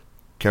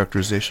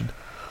characterization?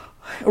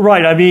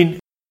 Right. I mean,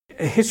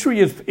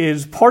 history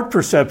is part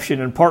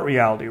perception and part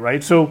reality,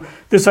 right? So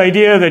this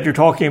idea that you're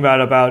talking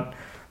about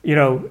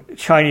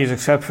Chinese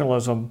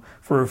exceptionalism,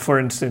 for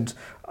instance,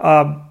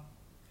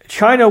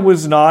 China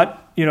was not,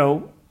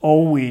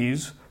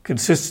 always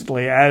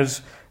consistently,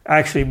 as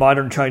actually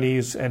modern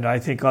Chinese and I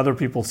think other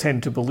people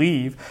tend to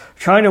believe,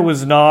 China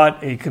was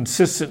not a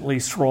consistently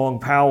strong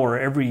power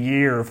every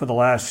year for the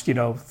last,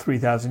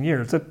 3,000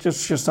 years.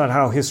 That's just not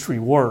how history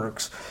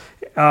works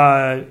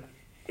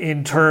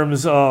in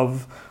terms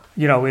of,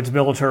 its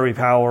military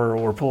power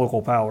or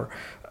political power.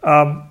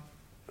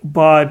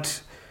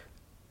 But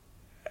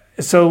at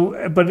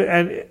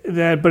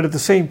the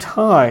same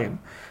time,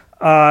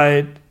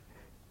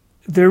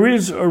 there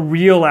are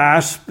real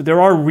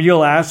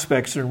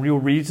aspects and real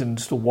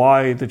reasons to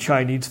why the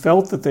Chinese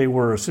felt that they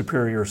were a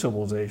superior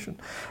civilization.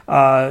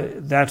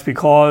 That's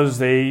because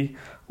they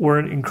were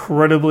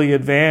incredibly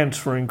advanced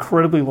for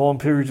incredibly long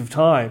periods of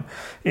time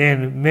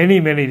in many,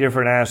 many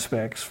different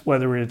aspects,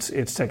 whether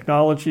it's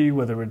technology,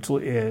 whether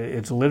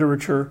it's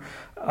literature,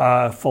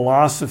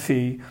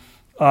 philosophy,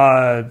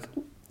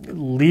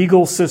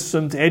 legal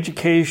systems,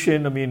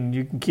 education. I mean,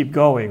 you can keep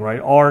going, right?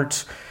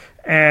 Arts.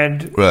 And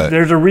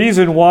There's a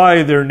reason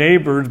why their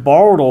neighbors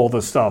borrowed all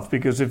this stuff,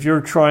 because if you're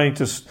trying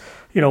to,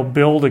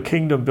 build a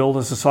kingdom, build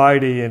a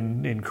society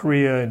in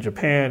Korea and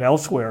Japan,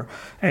 elsewhere,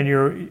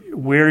 and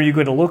where are you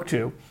going to look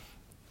to?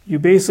 You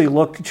basically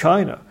look to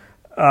China,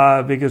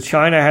 because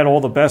China had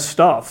all the best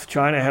stuff.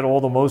 China had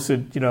all the most,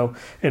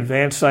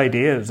 advanced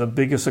ideas, the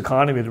biggest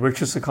economy, the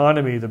richest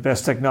economy, the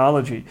best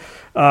technology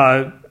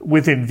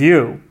within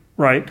view,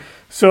 right?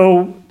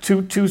 So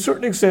to a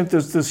certain extent,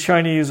 this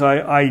Chinese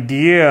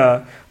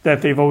idea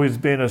that they've always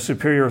been a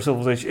superior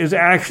civilization is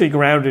actually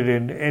grounded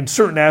in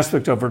certain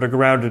aspects of it are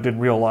grounded in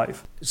real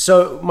life.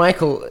 So,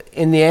 Michael,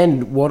 in the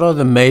end, what are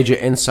the major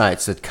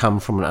insights that come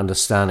from an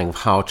understanding of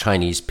how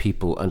Chinese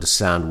people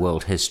understand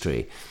world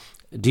history?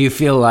 Do you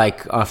feel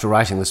like after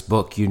writing this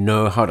book, you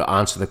know how to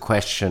answer the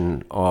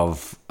question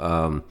of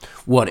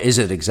what is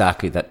it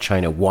exactly that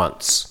China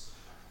wants?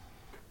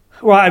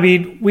 Well, I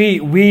mean,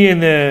 we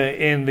in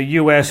the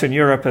U.S. and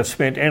Europe have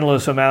spent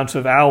endless amounts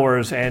of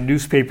hours and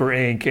newspaper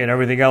ink and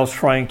everything else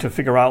trying to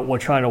figure out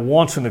what China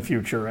wants in the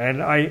future.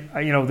 And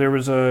there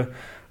was the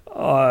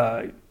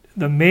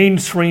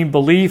mainstream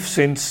belief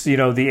since the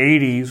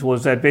 80s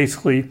was that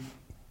basically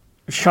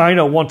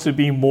China wants to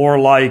be more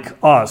like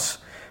us.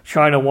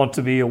 China wants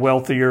to be a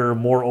wealthier,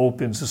 more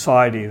open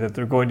society, that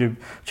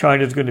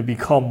China's going to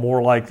become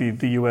more like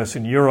the U.S.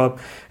 and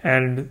Europe,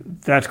 and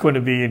that's going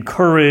to be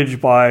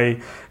encouraged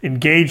by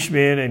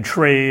engagement and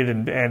trade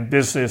and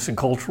business and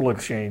cultural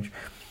exchange.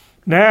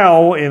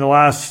 Now, in the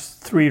last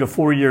 3 to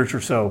 4 years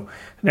or so,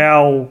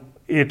 now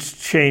it's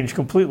changed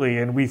completely,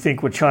 and we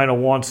think what China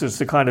wants is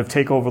to kind of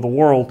take over the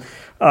world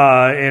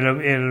in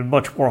a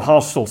much more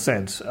hostile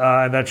sense,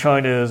 and that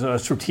China is a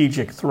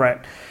strategic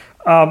threat.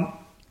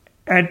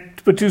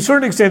 But to a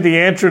certain extent, the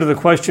answer to the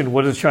question,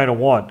 what does China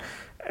want?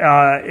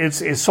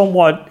 It's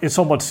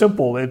somewhat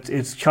simple.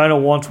 It's China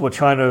wants what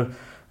China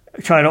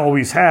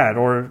always had,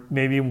 or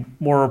maybe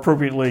more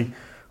appropriately,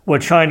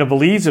 what China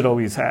believes it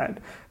always had.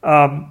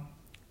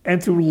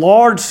 And through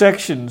large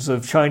sections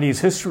of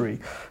Chinese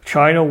history,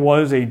 China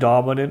was a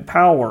dominant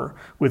power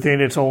within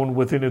its own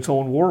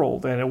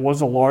world, and it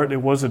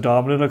was a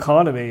dominant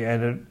economy,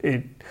 and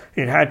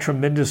it had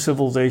tremendous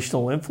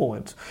civilizational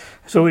influence.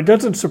 So it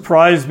doesn't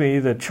surprise me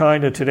that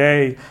China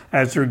today,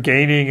 as they're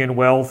gaining in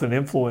wealth and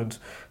influence,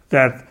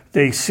 that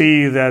they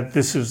see that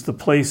this is the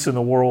place in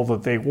the world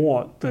that they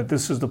want, that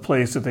this is the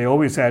place that they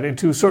always had. And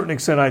to a certain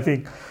extent, I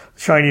think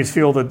Chinese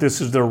feel that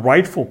this is their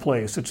rightful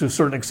place. That to a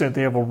certain extent,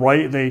 they have a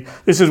right.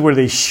 This is where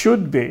they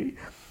should be,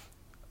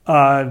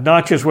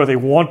 not just where they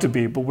want to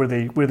be, but where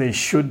they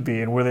should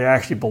be and where they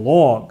actually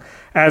belong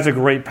as a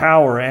great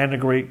power and a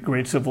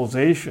great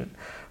civilization.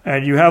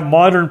 And you have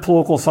modern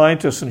political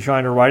scientists in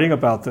China writing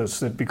about this,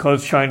 that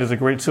because China is a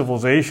great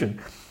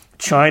civilization,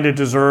 China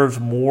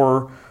deserves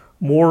more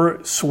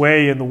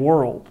sway in the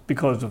world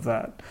because of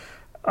that.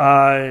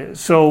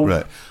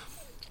 Right.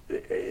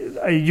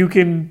 You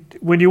can,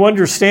 when you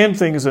understand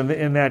things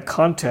in that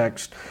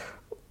context,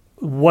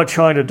 what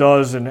China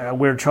does and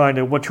what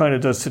China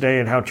does today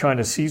and how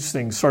China sees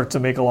things starts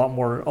to make a lot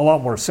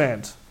more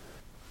sense.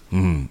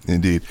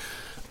 Indeed.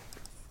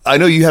 I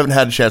know you haven't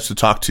had a chance to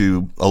talk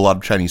to a lot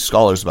of Chinese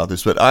scholars about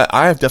this, but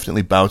I have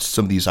definitely bounced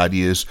some of these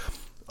ideas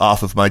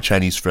off of my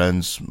Chinese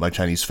friends, my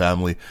Chinese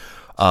family.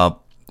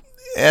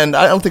 And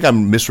I don't think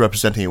I'm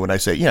misrepresenting it when I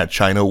say, yeah,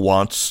 China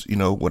wants,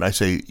 when I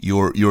say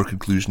your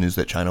conclusion is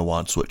that China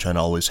wants what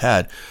China always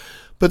had.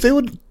 But they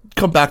would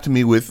come back to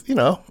me with,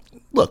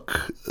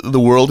 look, the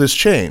world has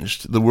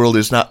changed. The world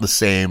is not the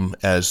same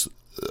as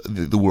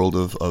the world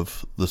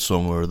of the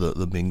Song or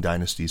the Ming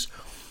dynasties.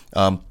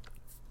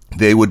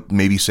 They would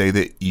maybe say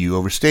that you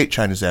overstate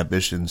China's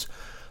ambitions,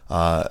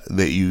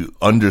 that you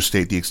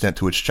understate the extent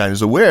to which China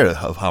is aware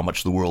of how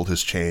much the world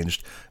has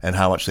changed and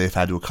how much they've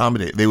had to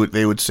accommodate.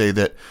 They would say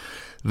that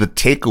the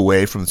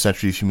takeaway from the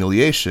Century of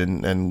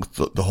Humiliation and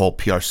the whole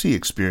PRC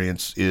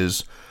experience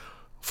is,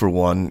 for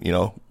one,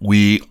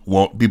 we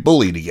won't be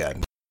bullied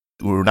again.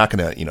 We're not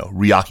going to,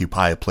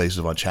 reoccupy a place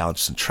of unchallenged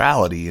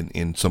centrality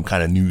in some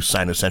kind of new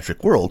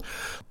Sinocentric world.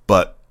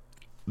 But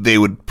they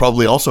would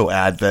probably also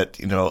add that,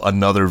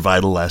 another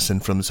vital lesson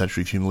from the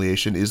Century of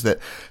Humiliation is that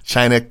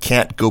China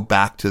can't go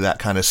back to that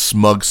kind of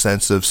smug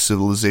sense of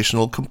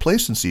civilizational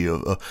complacency,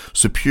 of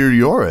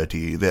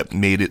superiority that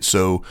made it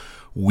so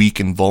weak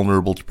and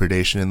vulnerable to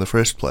predation in the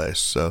first place.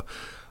 So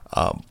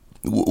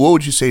what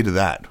would you say to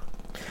that?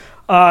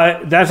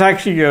 That's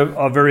actually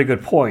a very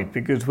good point,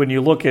 because when you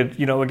look at,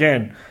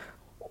 again,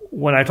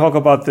 when I talk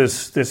about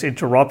this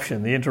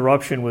interruption, the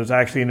interruption was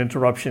actually an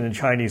interruption in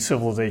Chinese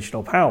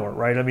civilizational power,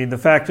 right? I mean, the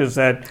fact is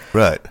that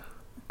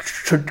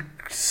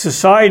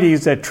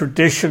societies that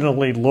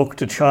traditionally look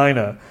to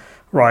China,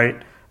 right,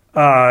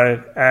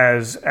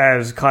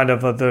 as kind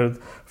of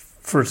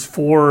for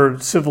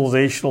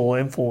civilizational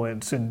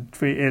influence in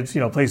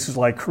places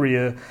like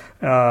Korea,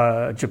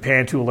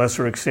 Japan to a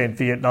lesser extent,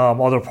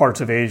 Vietnam, other parts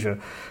of Asia.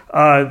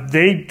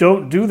 They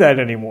don't do that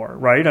anymore,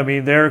 right? I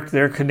mean,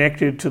 they're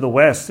connected to the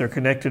West. They're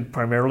connected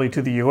primarily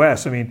to the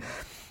U.S. I mean,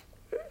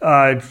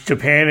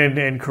 Japan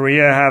and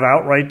Korea have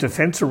outright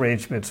defense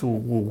arrangements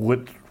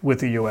with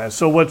the U.S.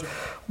 So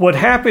what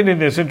happened in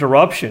this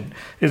interruption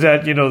is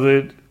that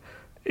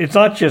it's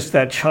not just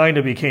that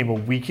China became a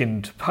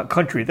weakened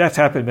country. That's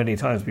happened many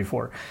times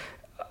before.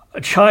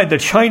 The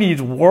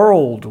Chinese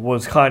world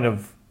was kind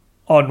of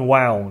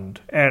unwound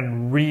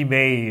and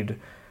remade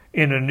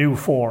in a new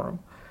form.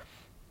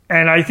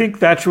 And I think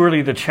that's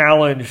really the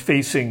challenge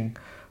facing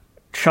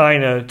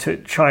China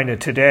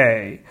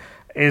today,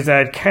 is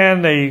that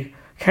can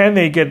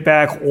they get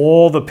back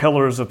all the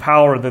pillars of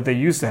power that they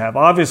used to have?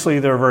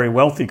 Obviously, they're a very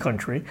wealthy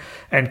country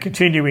and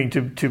continuing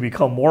to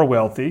become more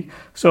wealthy.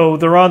 So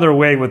they're on their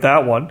way with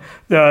that one.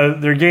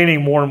 They're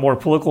gaining more and more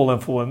political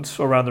influence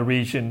around the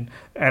region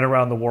and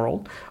around the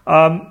world.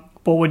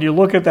 But when you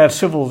look at that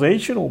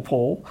civilizational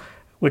pull,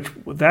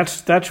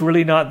 that's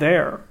really not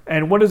there.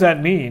 And what does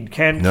that mean?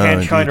 Can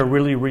China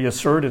really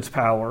reassert its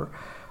power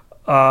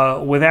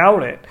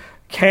without it?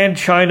 Can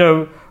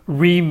China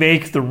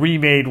remake the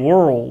remade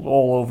world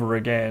all over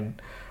again?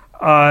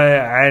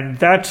 And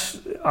that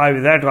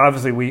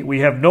obviously we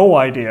have no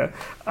idea.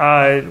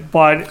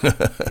 But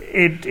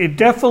it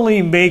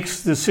definitely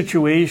makes the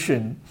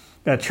situation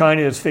that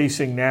China is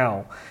facing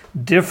now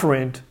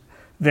different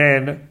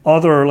than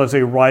other, let's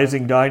say,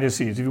 rising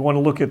dynasties. If you want to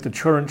look at the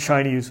current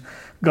Chinese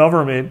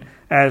government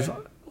as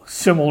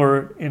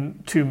similar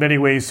to many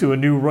ways to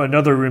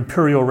another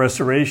imperial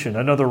restoration,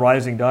 another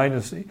rising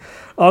dynasty.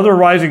 Other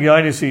rising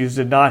dynasties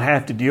did not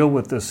have to deal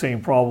with this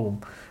same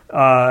problem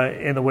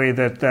in the way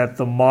that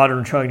the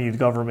modern Chinese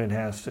government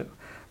has to.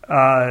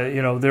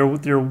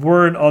 There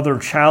weren't other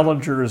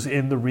challengers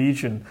in the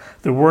region.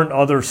 There weren't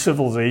other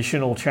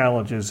civilizational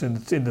challenges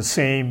to the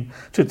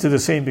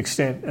same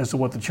extent as to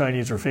what the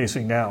Chinese are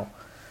facing now.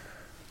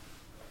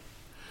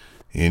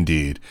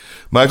 Indeed.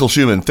 Michael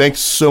Schuman,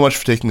 thanks so much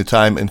for taking the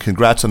time, and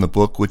congrats on the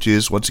book, which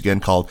is, once again,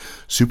 called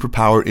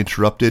Superpower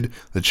Interrupted,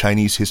 The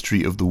Chinese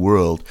History of the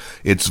World.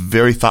 It's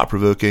very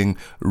thought-provoking,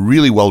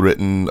 really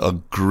well-written, a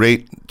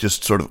great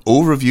just sort of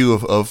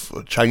overview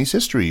of Chinese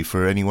history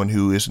for anyone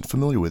who isn't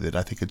familiar with it.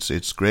 I think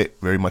it's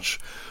great, very much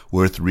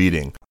worth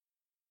reading.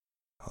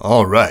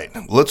 All right,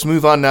 let's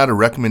move on now to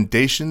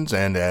recommendations,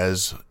 and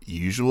as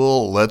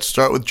usual, let's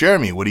start with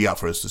Jeremy. What do you got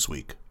for us this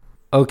week?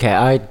 Okay,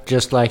 I'd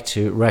just like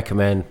to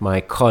recommend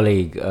my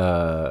colleague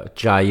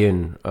Jia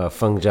Yun,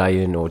 Feng Jia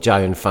Yun, or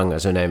Jia Yun Feng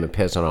as her name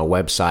appears on our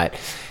website.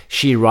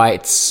 She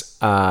writes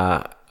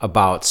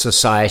about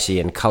society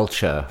and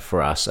culture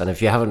for us, and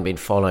if you haven't been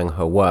following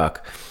her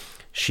work,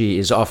 she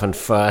is often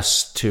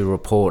first to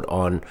report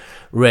on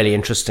really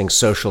interesting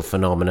social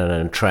phenomena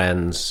and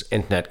trends,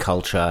 internet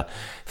culture,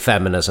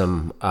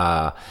 feminism,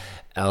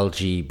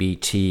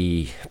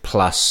 LGBT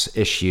plus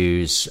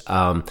issues,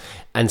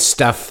 and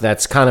stuff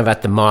that's kind of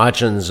at the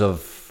margins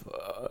of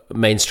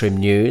mainstream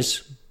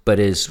news, but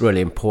is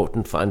really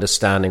important for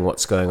understanding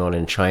what's going on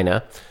in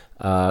China.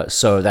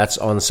 So that's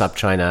on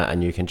SubChina,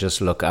 and you can just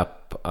look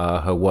up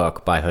her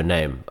work by her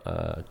name,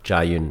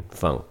 Jia Yun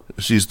Feng.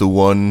 She's the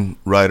one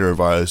writer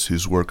of ours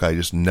whose work I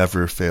just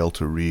never fail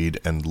to read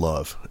and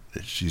love.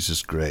 She's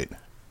just great.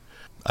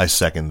 I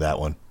second that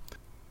one.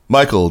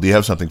 Michael, do you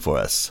have something for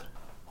us?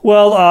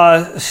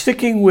 Well,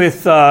 sticking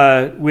with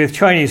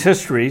Chinese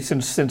history,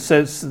 since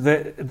that's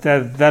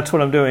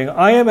what I'm doing,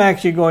 I am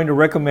actually going to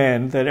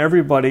recommend that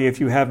everybody,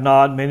 if you have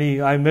not, many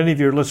of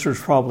your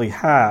listeners probably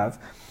have,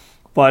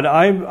 but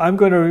I'm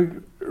going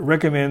to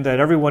recommend that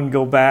everyone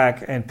go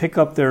back and pick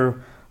up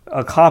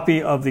a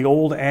copy of the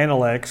old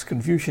Analects,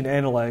 Confucian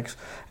Analects,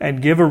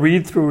 and give a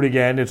read through it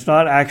again. It's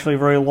not actually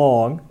very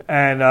long,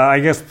 and I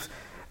guess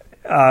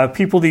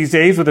people these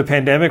days with the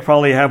pandemic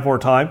probably have more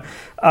time.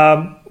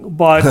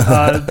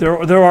 But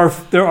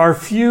there are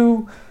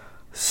few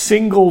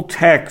single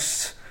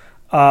texts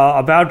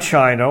about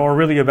China, or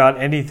really about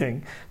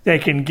anything,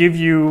 that can give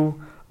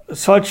you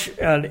such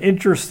an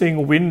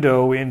interesting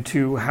window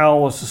into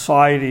how a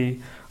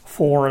society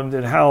formed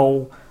and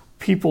how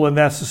people in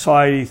that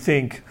society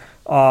think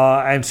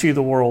and see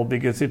the world,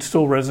 because it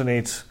still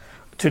resonates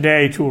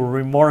today to a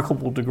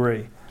remarkable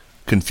degree.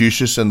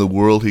 Confucius and the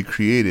World He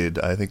Created.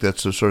 I think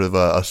that's a sort of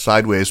a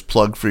sideways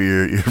plug for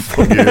your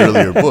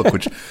earlier book,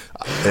 which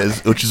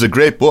is a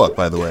great book,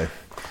 by the way.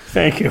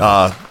 Thank you.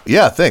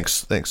 Yeah,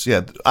 thanks.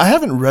 Yeah, I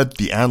haven't read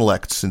the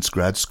Analects since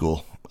grad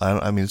school.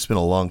 I mean, it's been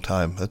a long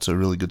time. That's a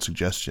really good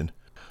suggestion.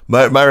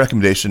 My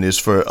recommendation is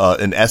for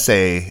an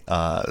essay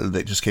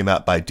that just came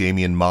out by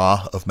Damien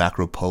Ma of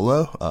Macro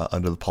Polo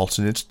under the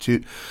Paulson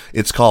Institute.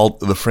 It's called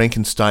The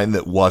Frankenstein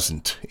That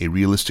Wasn't, a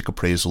Realistic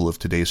Appraisal of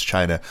Today's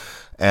China.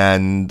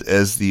 And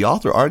as the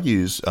author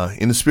argues,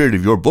 in the spirit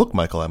of your book,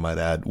 Michael, I might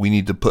add, we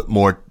need to put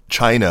more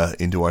China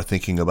into our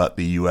thinking about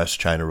the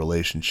U.S.-China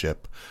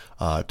relationship.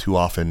 Too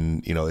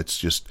often, it's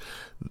just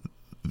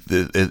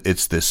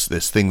it's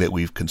this thing that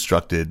we've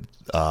constructed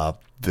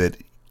that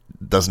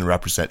doesn't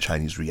represent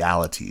Chinese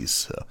realities.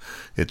 So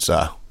it's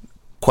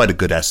quite a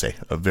good essay,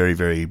 a very,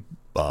 very,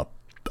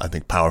 I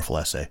think, powerful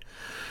essay.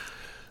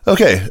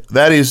 Okay,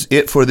 that is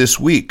it for this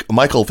week.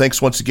 Michael,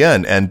 thanks once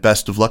again, and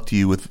best of luck to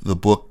you with the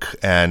book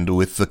and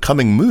with the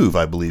coming move.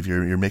 I believe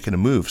you're making a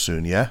move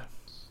soon, yeah?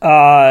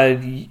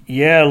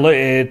 Yeah,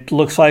 it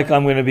looks like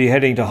I'm going to be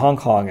heading to Hong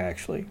Kong,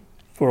 actually,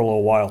 for a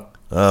little while.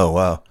 Oh,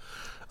 wow.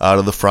 Out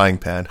of the frying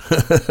pan.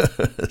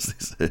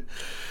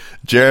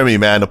 Jeremy,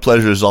 man, a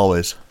pleasure as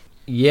always.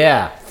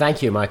 Yeah,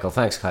 thank you, Michael.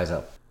 Thanks,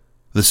 Kaiser.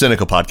 The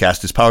Sinica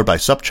Podcast is powered by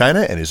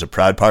SupChina and is a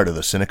proud part of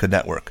the Sinica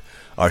Network.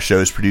 Our show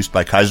is produced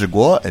by Kaiser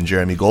Guo and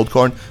Jeremy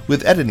Goldkorn,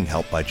 with editing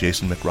help by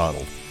Jason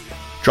McRonald.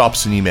 Drop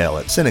us an email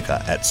at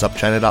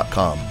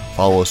sinica@supchina.com.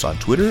 Follow us on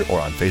Twitter or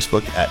on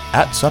Facebook at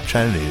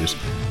 @SupChinaNews,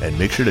 and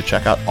make sure to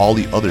check out all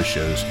the other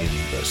shows in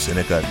the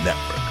Sinica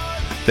Network.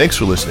 Thanks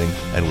for listening,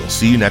 and we'll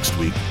see you next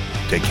week.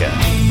 Take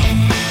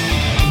care.